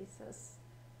day-to-day basis.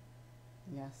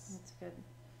 Yes. That's good.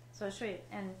 So I'll show you.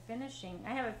 And finishing,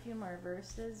 I have a few more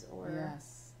verses, or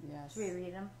Yes. should we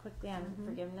read them quickly on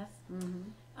forgiveness?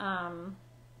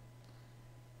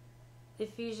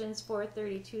 Ephesians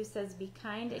 4:32 says, be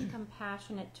kind and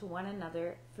compassionate to one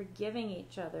another, forgiving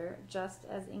each other, just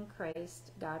as in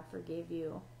Christ God forgave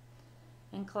you.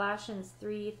 And Colossians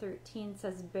 3:13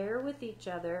 says, bear with each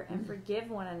other and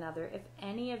forgive one another if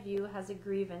any of you has a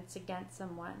grievance against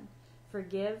someone.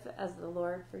 Forgive as the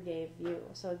Lord forgave you.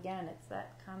 So again, it's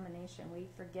that combination. We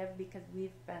forgive because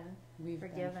we've been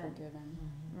forgiven.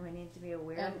 And we need to be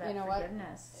aware of that you know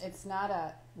forgiveness. What? It's not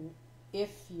a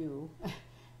if you,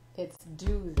 it's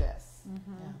do this.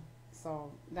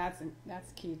 So that's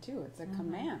key too. It's a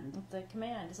command. It's a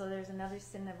command. So there's another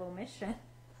sin of omission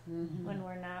when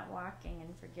we're not walking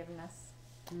in forgiveness.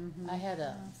 I had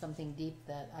something deep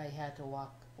that I had to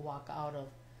walk out of,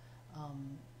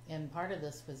 and part of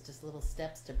this was just little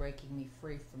steps to breaking me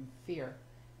free from fear,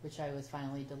 which I was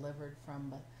finally delivered from.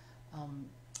 But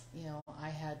you know, I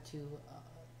had to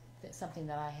something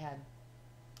that I had,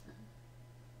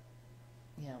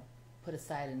 you know, put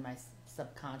aside in my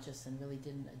subconscious and really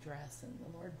didn't address, and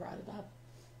the Lord brought it up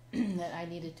that I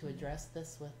needed to address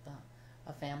this with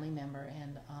a family member,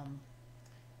 and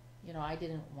you know, I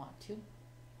didn't want to.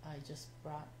 I just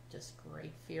brought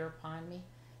great fear upon me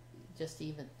just to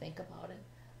even think about it.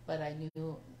 But I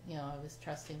knew, you know, I was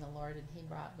trusting the Lord, and he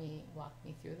walked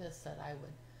me through this, that I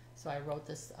would. So I wrote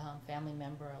this family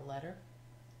member a letter,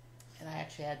 and I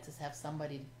actually had to have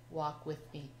somebody walk with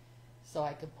me so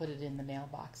I could put it in the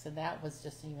mailbox, and that was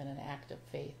just even an act of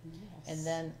faith. Yes. And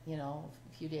then, you know,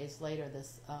 a few days later,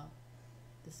 this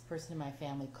person in my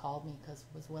family called me because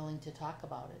was willing to talk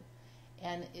about it,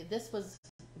 and this was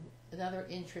another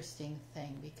interesting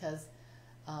thing because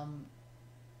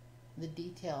the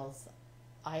details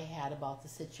I had about the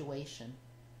situation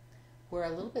were a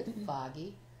little bit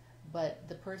foggy, but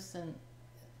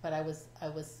I was,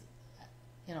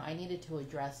 I needed to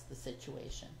address the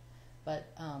situation, but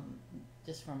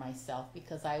just for myself,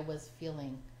 because I was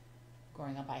feeling,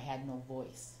 growing up, I had no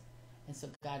voice, and so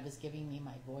God was giving me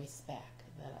my voice back,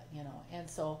 and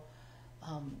so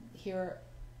here,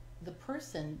 the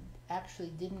person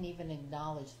actually didn't even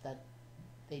acknowledge that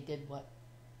they did what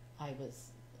I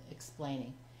was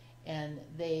explaining, and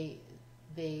they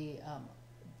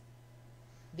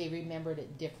remembered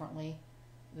it differently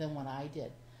than what I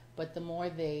did. But the more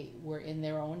they were in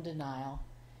their own denial,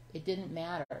 it didn't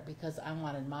matter, because I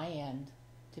wanted my end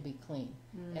to be clean.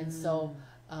 And so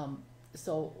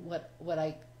what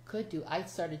I could do, I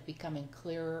started becoming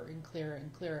clearer and clearer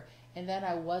and clearer. And then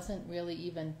I wasn't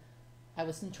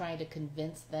trying to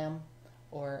convince them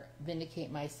or vindicate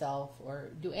myself or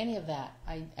do any of that.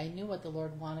 I knew what the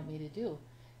Lord wanted me to do,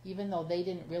 even though they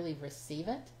didn't really receive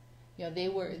it.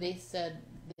 They said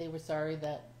they were sorry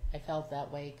that I felt that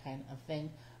way, kind of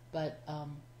thing, but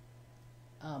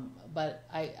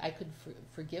I could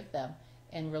forgive them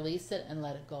and release it and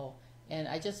let it go. And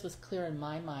I just was clear in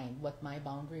my mind what my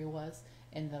boundary was,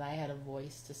 and that I had a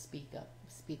voice to speak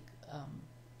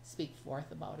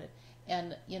forth about it.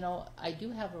 And I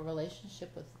do have a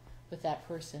relationship with that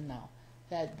person now.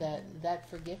 That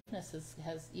forgiveness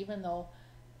has, even though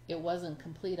it wasn't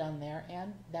complete on their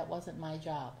end, that wasn't my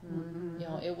job.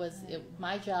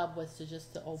 My job was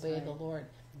to obey the Lord,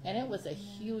 and it was a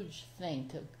huge thing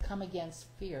to come against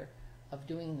fear of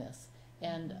doing this.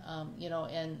 And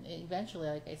and eventually,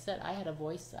 like I said, I have a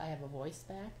voice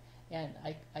back, and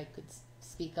I could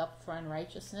speak up for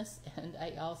unrighteousness, and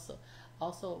I also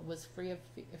was free of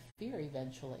fear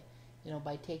eventually,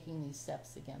 by taking these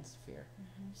steps against fear.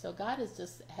 So God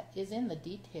is in the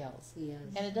details. Yes.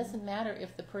 And it doesn't matter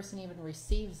if the person even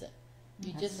receives it.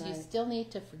 You still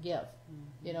need to forgive.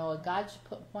 God should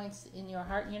put points in your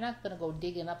heart, and you're not going to go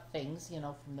digging up things,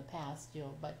 from the past,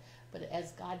 but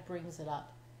as God brings it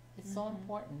up, it's so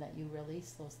important that you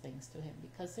release those things to Him,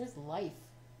 because there's life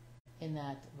in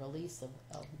that release of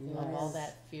all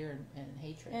that fear and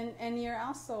hatred. And you're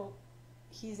also,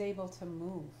 He's able to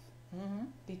move,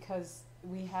 because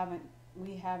we've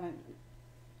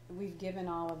given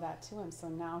all of that to Him, so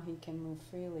now He can move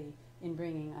freely in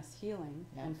bringing us healing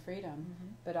and freedom,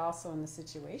 but also in the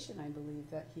situation, I believe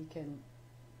that He can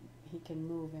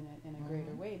move in a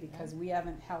greater way, because we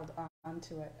haven't held on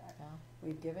to it.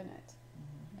 We've given it,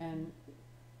 and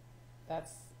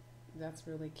that's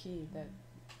really key. That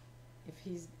if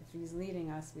He's leading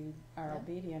us, we are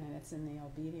obedient, and it's in the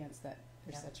obedience that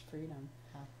there's such freedom.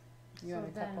 You have a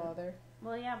couple other?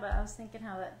 Well, yeah, but I was thinking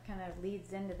how that kind of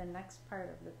leads into the next part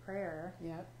of the prayer,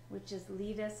 which is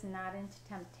lead us not into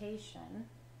temptation.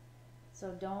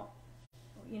 So don't,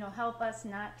 help us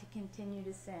not to continue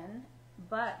to sin,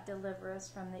 but deliver us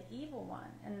from the evil one.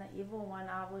 And the evil one,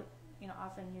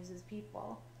 often uses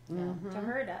people to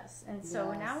hurt us. And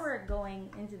so now we're going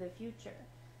into the future.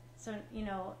 So,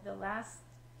 the last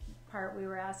part we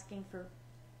were asking for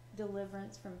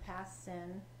deliverance from past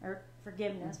sin, or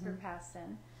forgiveness for past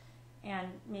sin, and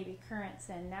maybe current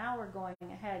sin. Now we're going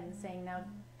ahead and saying, now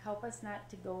help us not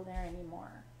to go there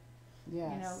anymore.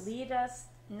 Yes. Lead us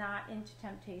not into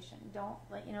temptation. Don't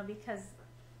because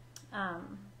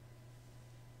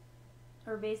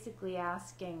we're basically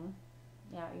asking,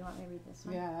 you want me to read this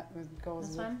one? Yeah, it goes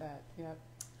this with one? that. Yep.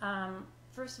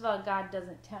 First of all, God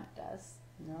doesn't tempt us.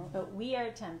 No. But we are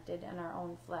tempted in our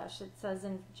own flesh. It says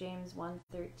in James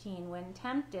 1:13, when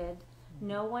tempted,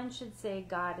 no one should say,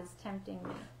 God is tempting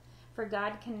me. For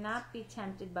God cannot be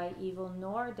tempted by evil,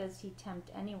 nor does He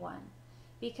tempt anyone.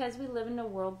 Because we live in a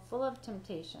world full of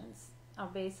temptations.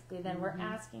 Basically, then we're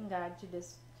asking God to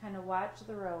just kind of watch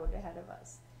the road ahead of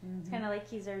us. It's kind of like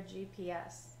He's our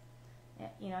GPS.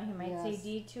 He might say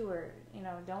detour,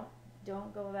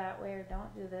 don't go that way, or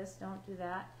don't do this, don't do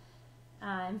that.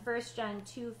 In 1 John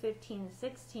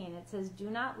 2:15-16, it says,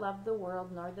 do not love the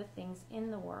world nor the things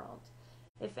in the world.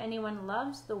 If anyone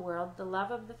loves the world, the love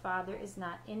of the Father is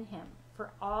not in him.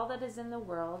 For all that is in the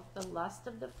world, the lust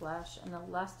of the flesh and the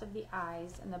lust of the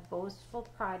eyes and the boastful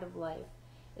pride of life,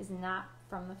 is not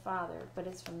from the Father, but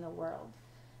is from the world.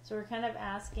 So we're kind of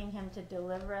asking Him to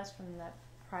deliver us from the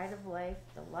pride of life,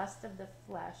 the lust of the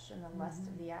flesh, and the lust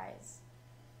of the eyes.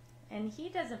 And He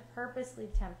doesn't purposely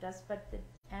tempt us, but the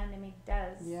enemy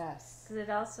does. Yes. Because it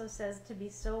also says to be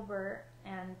sober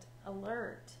and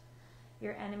alert.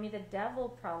 Your enemy, the devil,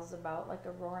 prowls about like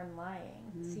a roaring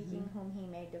lion, seeking whom he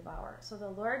may devour. So the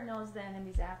Lord knows the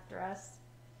enemy's after us.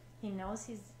 He knows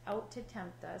he's out to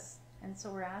tempt us. And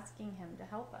so we're asking Him to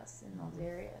help us in those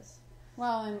areas.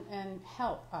 Well, and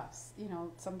help us. You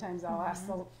know, sometimes I'll ask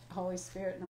the Holy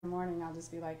Spirit in the morning, I'll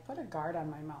just be like, put a guard on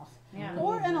my mouth. Yeah.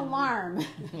 Or an alarm.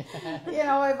 You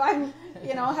know, if I'm,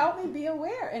 you know, help me be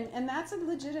aware. And that's a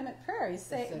legitimate prayer.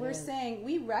 We're saying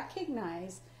we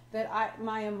recognize that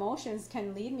my emotions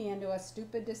can lead me into a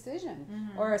stupid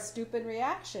decision or a stupid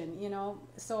reaction, you know.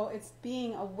 So it's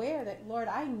being aware that, Lord,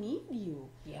 I need you.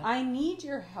 Yeah. I need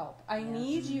your help. I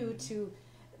need you to,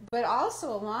 but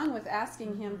also along with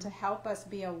asking him to help us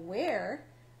be aware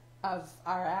of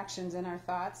our actions and our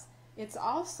thoughts, it's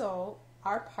also,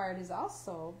 our part is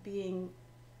also being,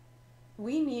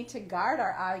 we need to guard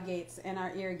our eye gates and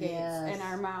our ear gates and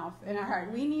our mouth and our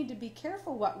heart. We need to be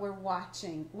careful what we're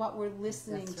watching, what we're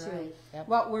listening to,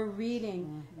 what we're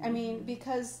reading. I mean,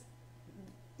 because,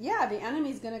 the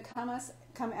enemy's going to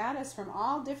come at us from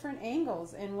all different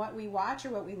angles, and what we watch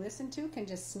or what we listen to can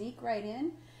just sneak right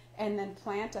in and then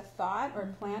plant a thought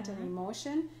or plant an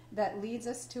emotion that leads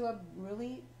us to a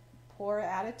really poor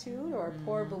attitude or a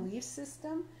poor belief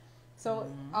system. So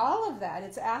all of that,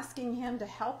 it's asking him to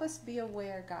help us be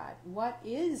aware, God, what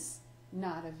is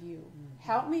not of you?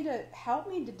 Help me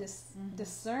to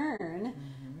discern,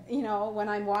 you know, when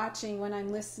I'm watching, when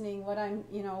I'm listening, what I'm,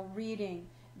 you know, reading,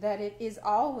 that it is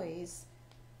always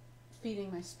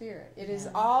feeding my spirit. It is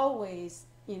always,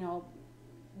 you know,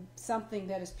 something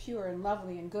that is pure and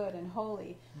lovely and good and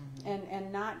holy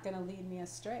and not going to lead me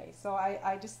astray. So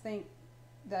I just think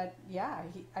that,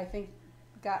 I think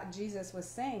Jesus was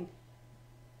saying,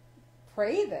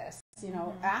 pray this, you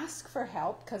know, ask for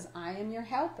help because I am your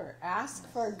helper.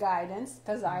 Ask for guidance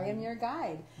because I am your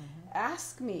guide.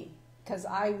 Ask me because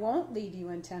I won't lead you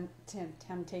in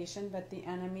temptation, but the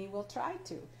enemy will try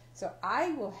to. So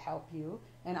I will help you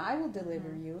and I will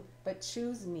deliver you, but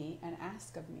choose me and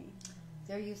ask of me.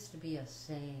 There used to be a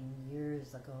saying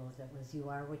years ago that was, you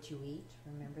are what you eat.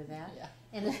 Remember that? Yeah.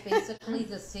 And it's basically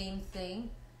the same thing.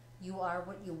 You are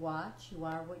what you watch. You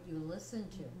are what you listen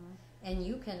to. And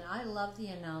you can, I love the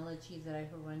analogy that I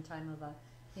heard one time about,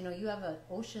 you know, you have an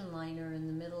ocean liner in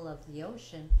the middle of the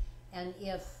ocean, and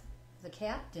if the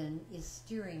captain is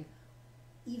steering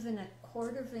even a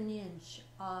quarter of an inch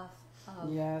off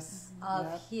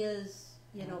of his,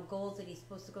 you know, goal that he's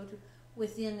supposed to go to,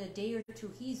 within a day or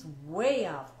two, he's way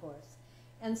off course.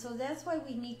 And so that's why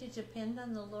we need to depend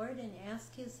on the Lord and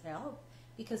ask his help,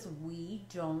 because we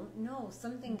don't know.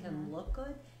 Something can look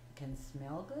good, it can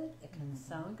smell good, it can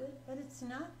sound good, but it's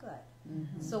not good.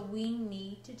 So we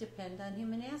need to depend on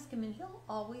him and ask him, and he'll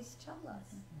always tell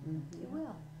us. He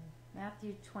will.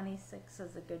 Matthew 26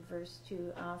 is a good verse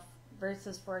too.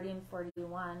 Verses 40 and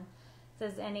 41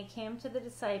 says, "And he came to the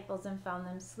disciples and found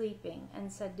them sleeping,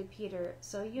 and said to Peter,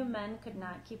 'So you men could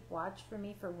not keep watch for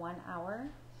me for 1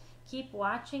 hour? Keep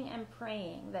watching and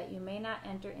praying, that you may not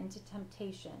enter into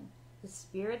temptation. The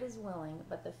spirit is willing,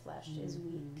 but the flesh is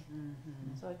weak.'"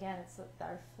 So again, it's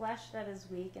our flesh that is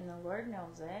weak, and the Lord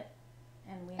knows it,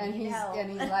 and we need help. And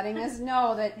he's letting us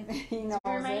know that he knows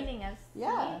He's reminding us,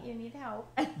 Yeah. you need help.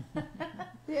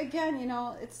 Again, you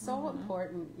know, it's so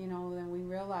important, you know, that we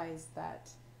realize that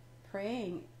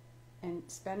praying and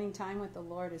spending time with the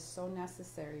Lord is so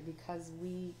necessary, because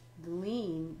we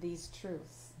glean these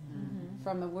truths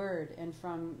from the Word and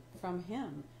from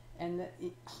Him, and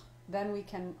then we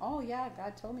can,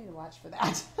 God told me to watch for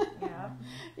that. Yeah.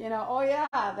 You know,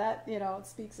 that, you know, it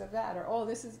speaks of that, or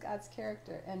this is God's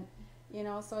character, and you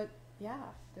know, so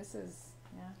this is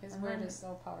His And Word then is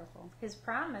so powerful. His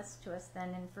promise to us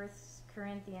then in 1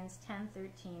 Corinthians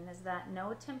 10:13 is that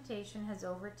no temptation has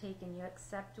overtaken you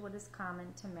except what is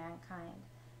common to mankind,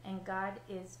 and God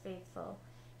is faithful.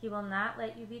 He will not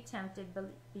let you be tempted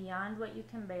beyond what you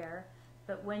can bear,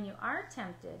 but when you are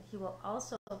tempted, He will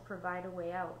also provide a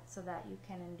way out so that you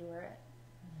can endure it.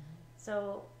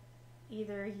 So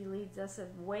either He leads us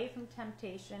away from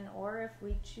temptation, or if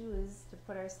we choose to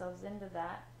put ourselves into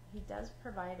that, He does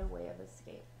provide a way of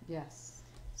escape. Yes.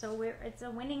 So it's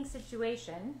a winning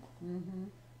situation,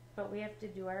 but we have to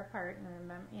do our part and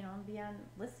remember, you know, beyond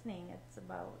listening, it's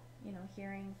about, you know,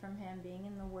 hearing from Him, being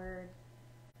in the Word,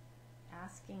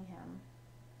 asking Him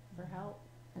for help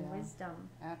and wisdom.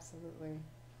 Absolutely.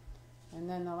 And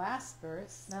then the last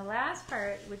verse. The last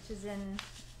part, which is in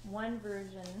one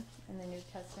version in the New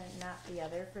Testament, not the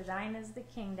other. "For thine is the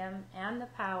kingdom and the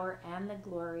power and the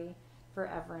glory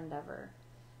forever and ever."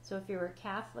 So if you were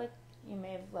Catholic, you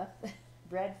may have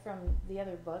read from the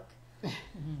other book, was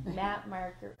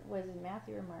it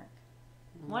Matthew or Mark?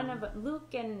 One of them,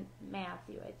 Luke and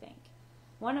Matthew, I think.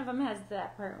 One of them has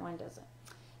that part, one doesn't.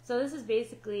 So this is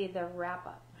basically the wrap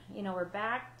up. You know, we're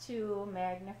back to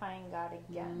magnifying God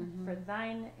again. For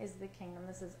thine is the kingdom.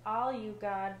 This is all you,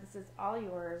 God. This is all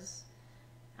yours.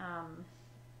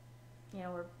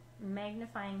 we're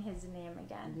magnifying his name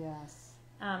again. Yes.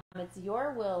 It's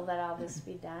your will that all this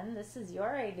be done. This is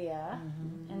your idea.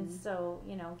 And so,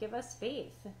 give us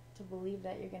faith to believe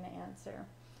that you're going to answer.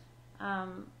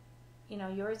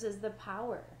 Yours is the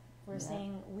power. We're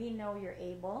saying we know you're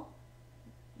able.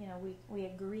 We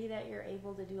agree that you're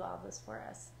able to do all this for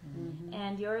us.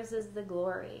 And yours is the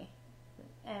glory.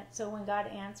 And so when God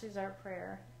answers our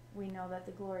prayer, we know that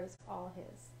the glory is all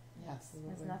his. Yes. It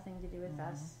has nothing to do with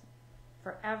us.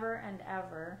 Forever and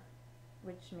ever,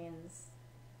 which means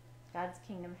God's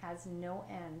kingdom has no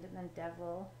end, and the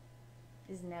devil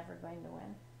is never going to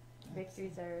win.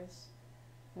 Victory's ours.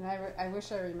 And I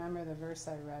wish I remember the verse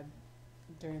I read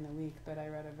during the week, but I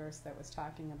read a verse that was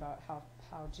talking about how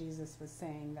Jesus was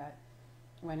saying that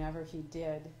whenever he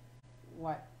did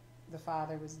what the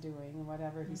Father was doing, and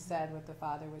whatever he said what the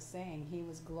Father was saying,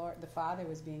 the Father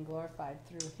was being glorified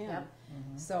through him. Yep.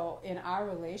 So in our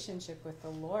relationship with the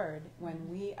Lord, when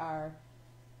we are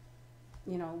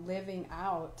living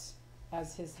out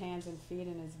as his hands and feet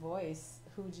and his voice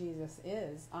who Jesus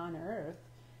is on earth,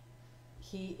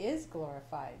 he is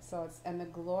glorified. So and the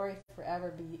glory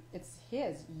forever it's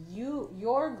his,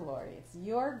 your glory. It's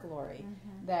your glory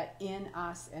that in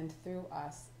us and through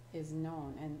us is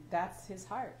known. And that's his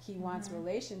heart. He wants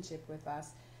relationship with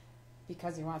us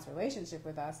because he wants relationship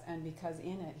with us, and because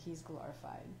in it he's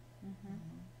glorified.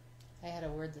 I had a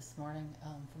word this morning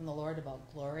from the Lord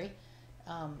about glory.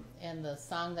 And the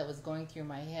song that was going through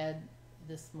my head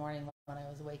this morning when I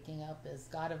was waking up is,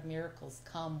 God of miracles,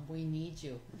 come, we need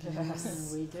you.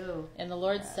 Yes. We do. And the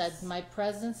Lord said, my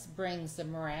presence brings the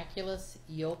miraculous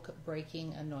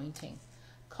yoke-breaking anointing.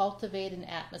 Cultivate an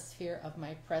atmosphere of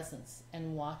my presence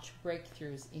and watch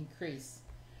breakthroughs increase.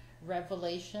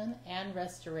 Revelation and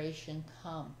restoration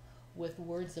come with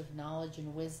words of knowledge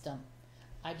and wisdom.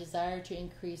 I desire to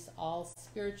increase all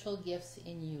spiritual gifts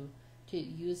in you to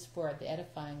use for the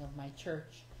edifying of my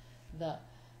church. The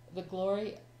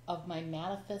glory of my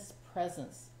manifest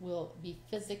presence will be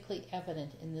physically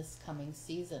evident in this coming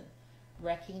season.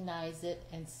 Recognize it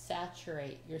and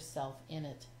saturate yourself in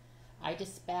it. I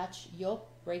dispatch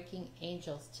yoke-breaking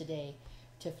angels today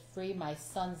to free my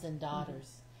sons and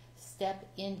daughters. Step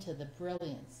into the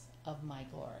brilliance of my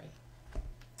glory.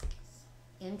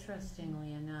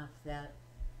 Interestingly enough, that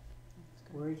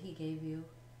word he gave you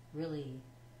really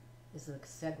is a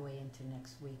segue into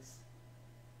next week's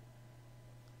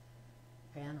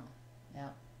panel. Yeah.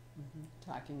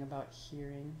 Talking about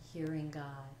Hearing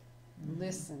God.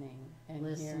 listening and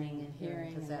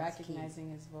hearing 'cause and that's recognizing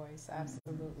his voice.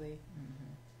 Absolutely.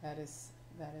 That is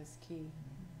key.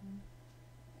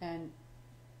 And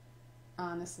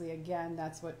honestly, again,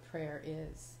 that's what prayer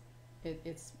is.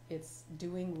 It's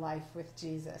doing life with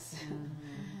Jesus.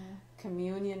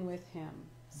 Communion with him.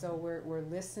 So we're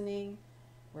listening,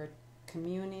 we're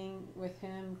communing with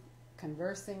him,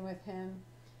 conversing with him.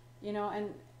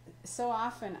 And so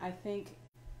often I think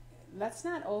let's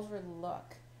not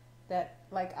overlook that,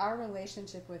 like, our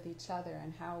relationship with each other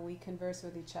and how we converse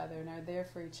with each other and are there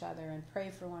for each other and pray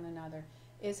for one another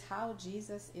is how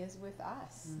Jesus is with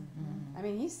us. I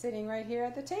mean, he's sitting right here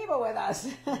at the table with us,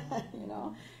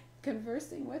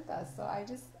 conversing with us. So I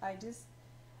just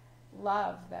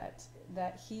love that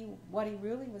what he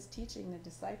really was teaching the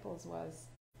disciples was,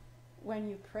 when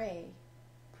you pray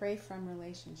from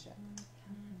relationship.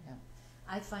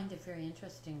 I find it very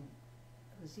interesting.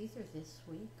 It was either this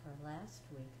week or last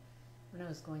week when I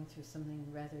was going through something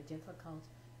rather difficult,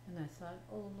 and I thought,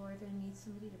 oh Lord, I need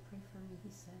somebody to pray for me. He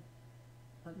said,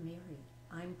 but Mary,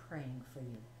 I'm praying for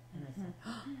you. And I thought,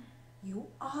 oh, you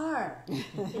are.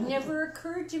 It never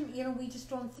occurred to me. We just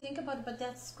don't think about it, but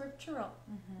that's scriptural.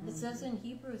 It says in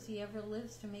Hebrews, he ever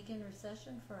lives to make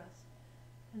intercession for us.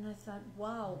 And I thought,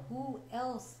 wow, who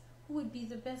would be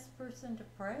the best person to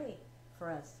pray for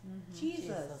us?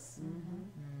 Jesus.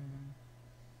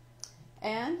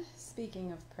 And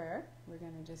speaking of prayer, we're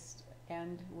going to just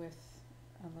end with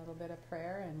a little bit of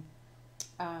prayer.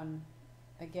 And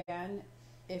again,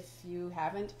 if you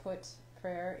haven't put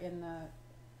prayer in the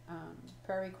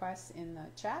prayer requests in the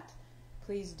chat,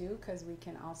 please do, because we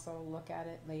can also look at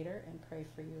it later and pray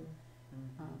for you,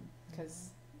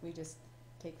 because we just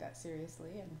take that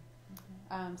seriously.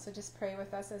 And so just pray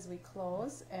with us as we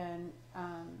close. And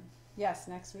yes,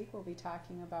 next week we'll be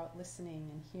talking about listening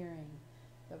and hearing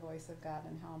the voice of God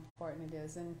and how important it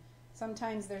is. And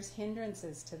sometimes there's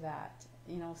hindrances to that.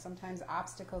 Sometimes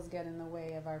obstacles get in the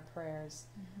way of our prayers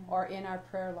or in our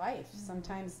prayer life.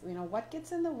 Sometimes, what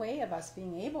gets in the way of us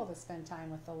being able to spend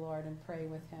time with the Lord and pray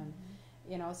with him?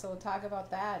 So we'll talk about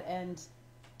that. And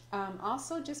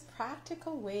also just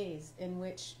practical ways in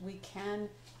which we can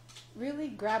really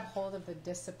grab hold of the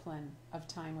discipline of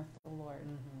time with the Lord.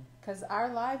 Because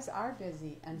our lives are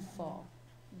busy and full.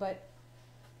 But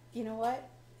you know what?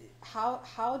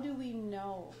 How do we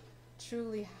know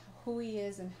truly who He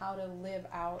is and how to live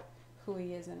out who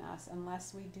He is in us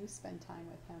unless we do spend time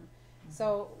with Him?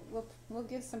 So we'll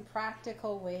give some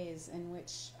practical ways in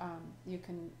which you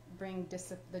can bring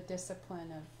the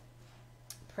discipline of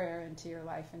prayer into your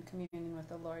life and communion with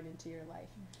the Lord into your life.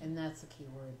 And that's the key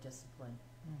word, discipline.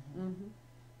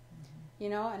 You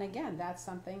know, and again, that's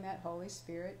something that Holy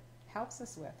Spirit helps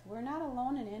us with. We're not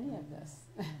alone in any of this.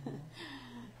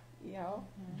 You know,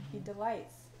 He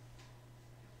delights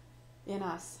in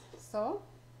us. So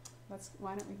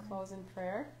why don't we close in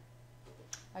prayer?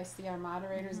 I see our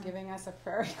moderators giving us a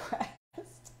prayer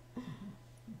request.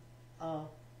 Oh,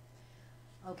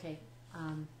 okay.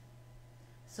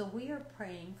 So we are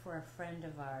praying for a friend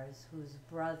of ours whose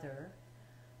brother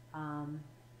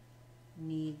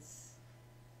needs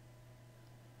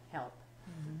help.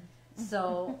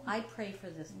 So I pray for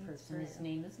this person. His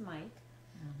name is Mike.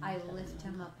 I lift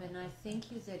him up and I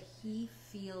thank you that he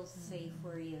feels safe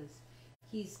where he is.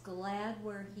 He's glad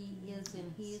where he is,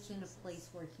 and he is in a place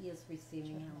where he is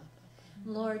receiving help.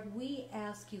 Lord, we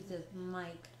ask you that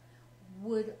Mike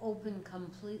would open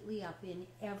completely up in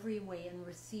every way and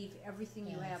receive everything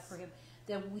you have for him,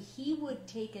 that he would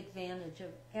take advantage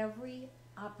of every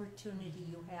opportunity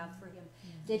you have for him,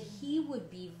 that he would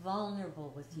be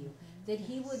vulnerable with you, that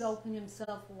he would open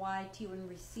himself wide to you and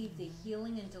receive the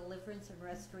healing and deliverance and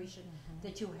restoration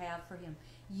that you have for him.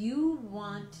 You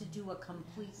want to do a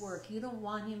complete work. You don't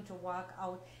want him to walk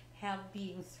out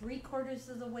being 3/4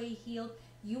 of the way healed.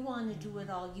 You want to do it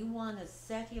all. You want to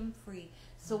set him free.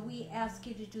 So we ask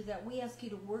you to do that. We ask you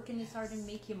to work in his heart and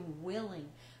make him willing.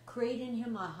 Create in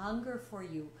him a hunger for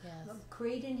you.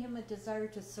 Create in him a desire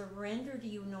to surrender to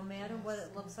you no matter what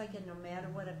it looks like and no matter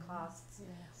what it costs.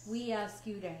 We ask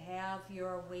you to have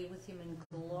your way with him and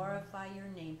glorify your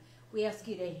name. We ask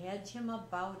you to hedge him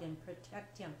about and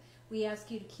protect him. We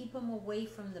ask you to keep him away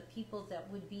from the people that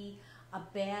would be a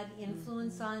bad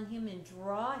influence on him and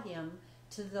draw him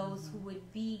to those who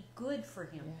would be good for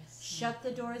him. Shut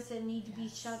the doors that need to be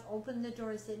shut. Open the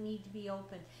doors that need to be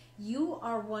opened. You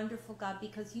are wonderful, God,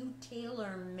 because you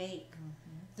tailor-make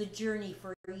the journey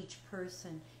for each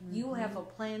person. You have a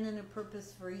plan and a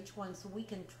purpose for each one, so we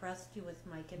can trust you with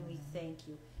Mike, and we thank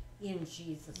you in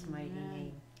Jesus' mighty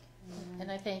name.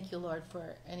 And I thank you, Lord,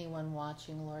 for anyone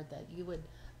watching, Lord, that you would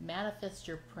manifest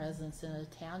your presence in a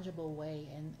tangible way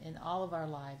in all of our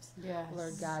lives,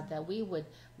 Lord God, that we would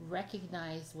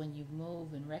recognize when you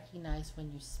move and recognize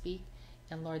when you speak,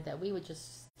 and Lord, that we would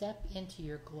just step into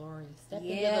your glory, step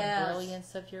into the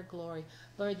brilliance of your glory,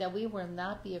 Lord, that we will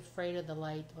not be afraid of the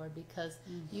light, Lord, because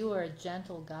you are a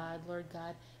gentle God, Lord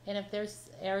God, and if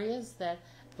there's areas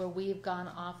where we've gone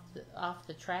off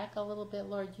the track a little bit,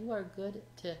 Lord, you are good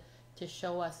to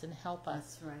show us and help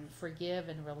us forgive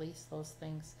and release those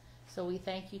things. So we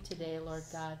thank you today, Lord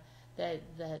God, that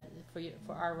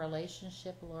for our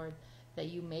relationship, Lord, that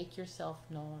you make yourself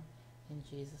known in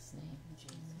Jesus' name.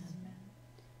 Amen.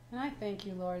 And I thank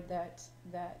you, Lord, that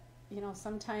you know,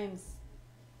 sometimes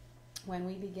when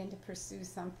we begin to pursue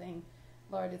something,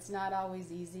 Lord, it's not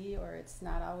always easy, or it's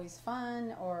not always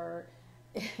fun, or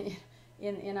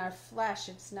in our flesh,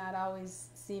 it's not always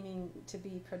seeming to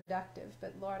be productive.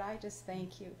 But Lord, I just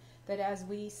thank you that as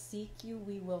we seek you,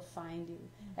 we will find you.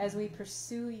 As we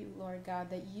pursue you, Lord God,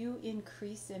 that you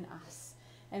increase in us,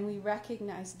 and we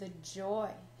recognize the joy,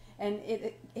 and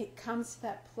it comes to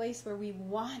that place where we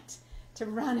want to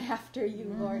run after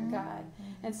you, Lord God.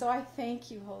 And so I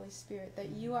thank you, Holy Spirit, that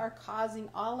you are causing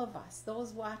all of us,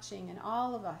 those watching and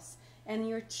all of us, and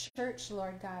your church,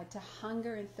 Lord God, to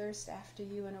hunger and thirst after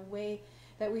you in a way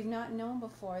that we've not known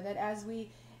before, that as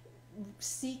we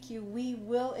seek you, we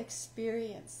will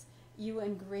experience you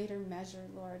in greater measure,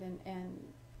 Lord. And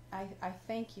I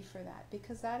thank you for that,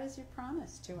 because that is your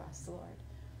promise to us, Lord.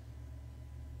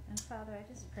 And Father,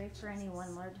 I just pray for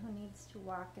anyone, Lord, who needs to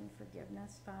walk in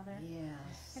forgiveness, Father.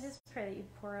 Yes. I just pray that you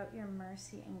pour out your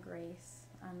mercy and grace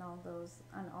on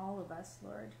all of us,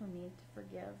 Lord, who need to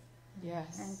forgive.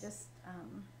 Yes. And just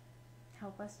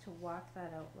help us to walk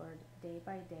that out, Lord, day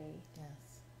by day.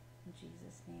 Yes. In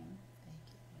Jesus' name.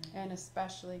 Thank you. And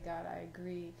especially, God, I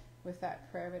agree with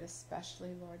that prayer, but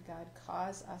especially, Lord God,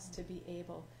 cause us to be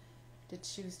able to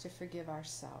choose to forgive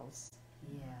ourselves.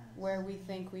 Yes. Where we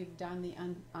think we've done the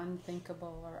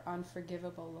unthinkable or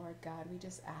unforgivable, Lord God, we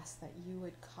just ask that you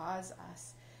would cause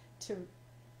us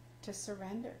to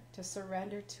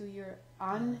surrender to your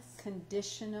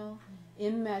unconditional,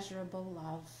 immeasurable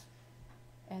love.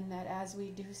 And that as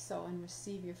we do so and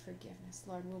receive your forgiveness,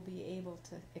 Lord, we'll be able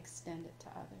to extend it to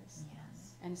others.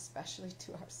 Yes. And especially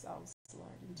to ourselves,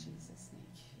 Lord, in Jesus' name.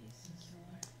 Jesus.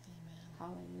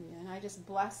 Hallelujah. And I just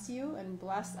bless you and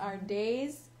bless our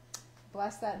days.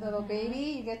 Bless that little baby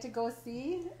you get to go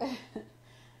see.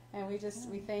 And we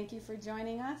thank you for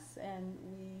joining us, and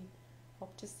we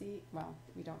hope to see, well,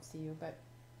 we don't see you, but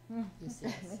You see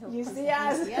us. you see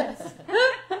us. Yes.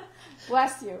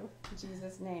 Bless you. In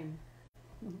Jesus' name.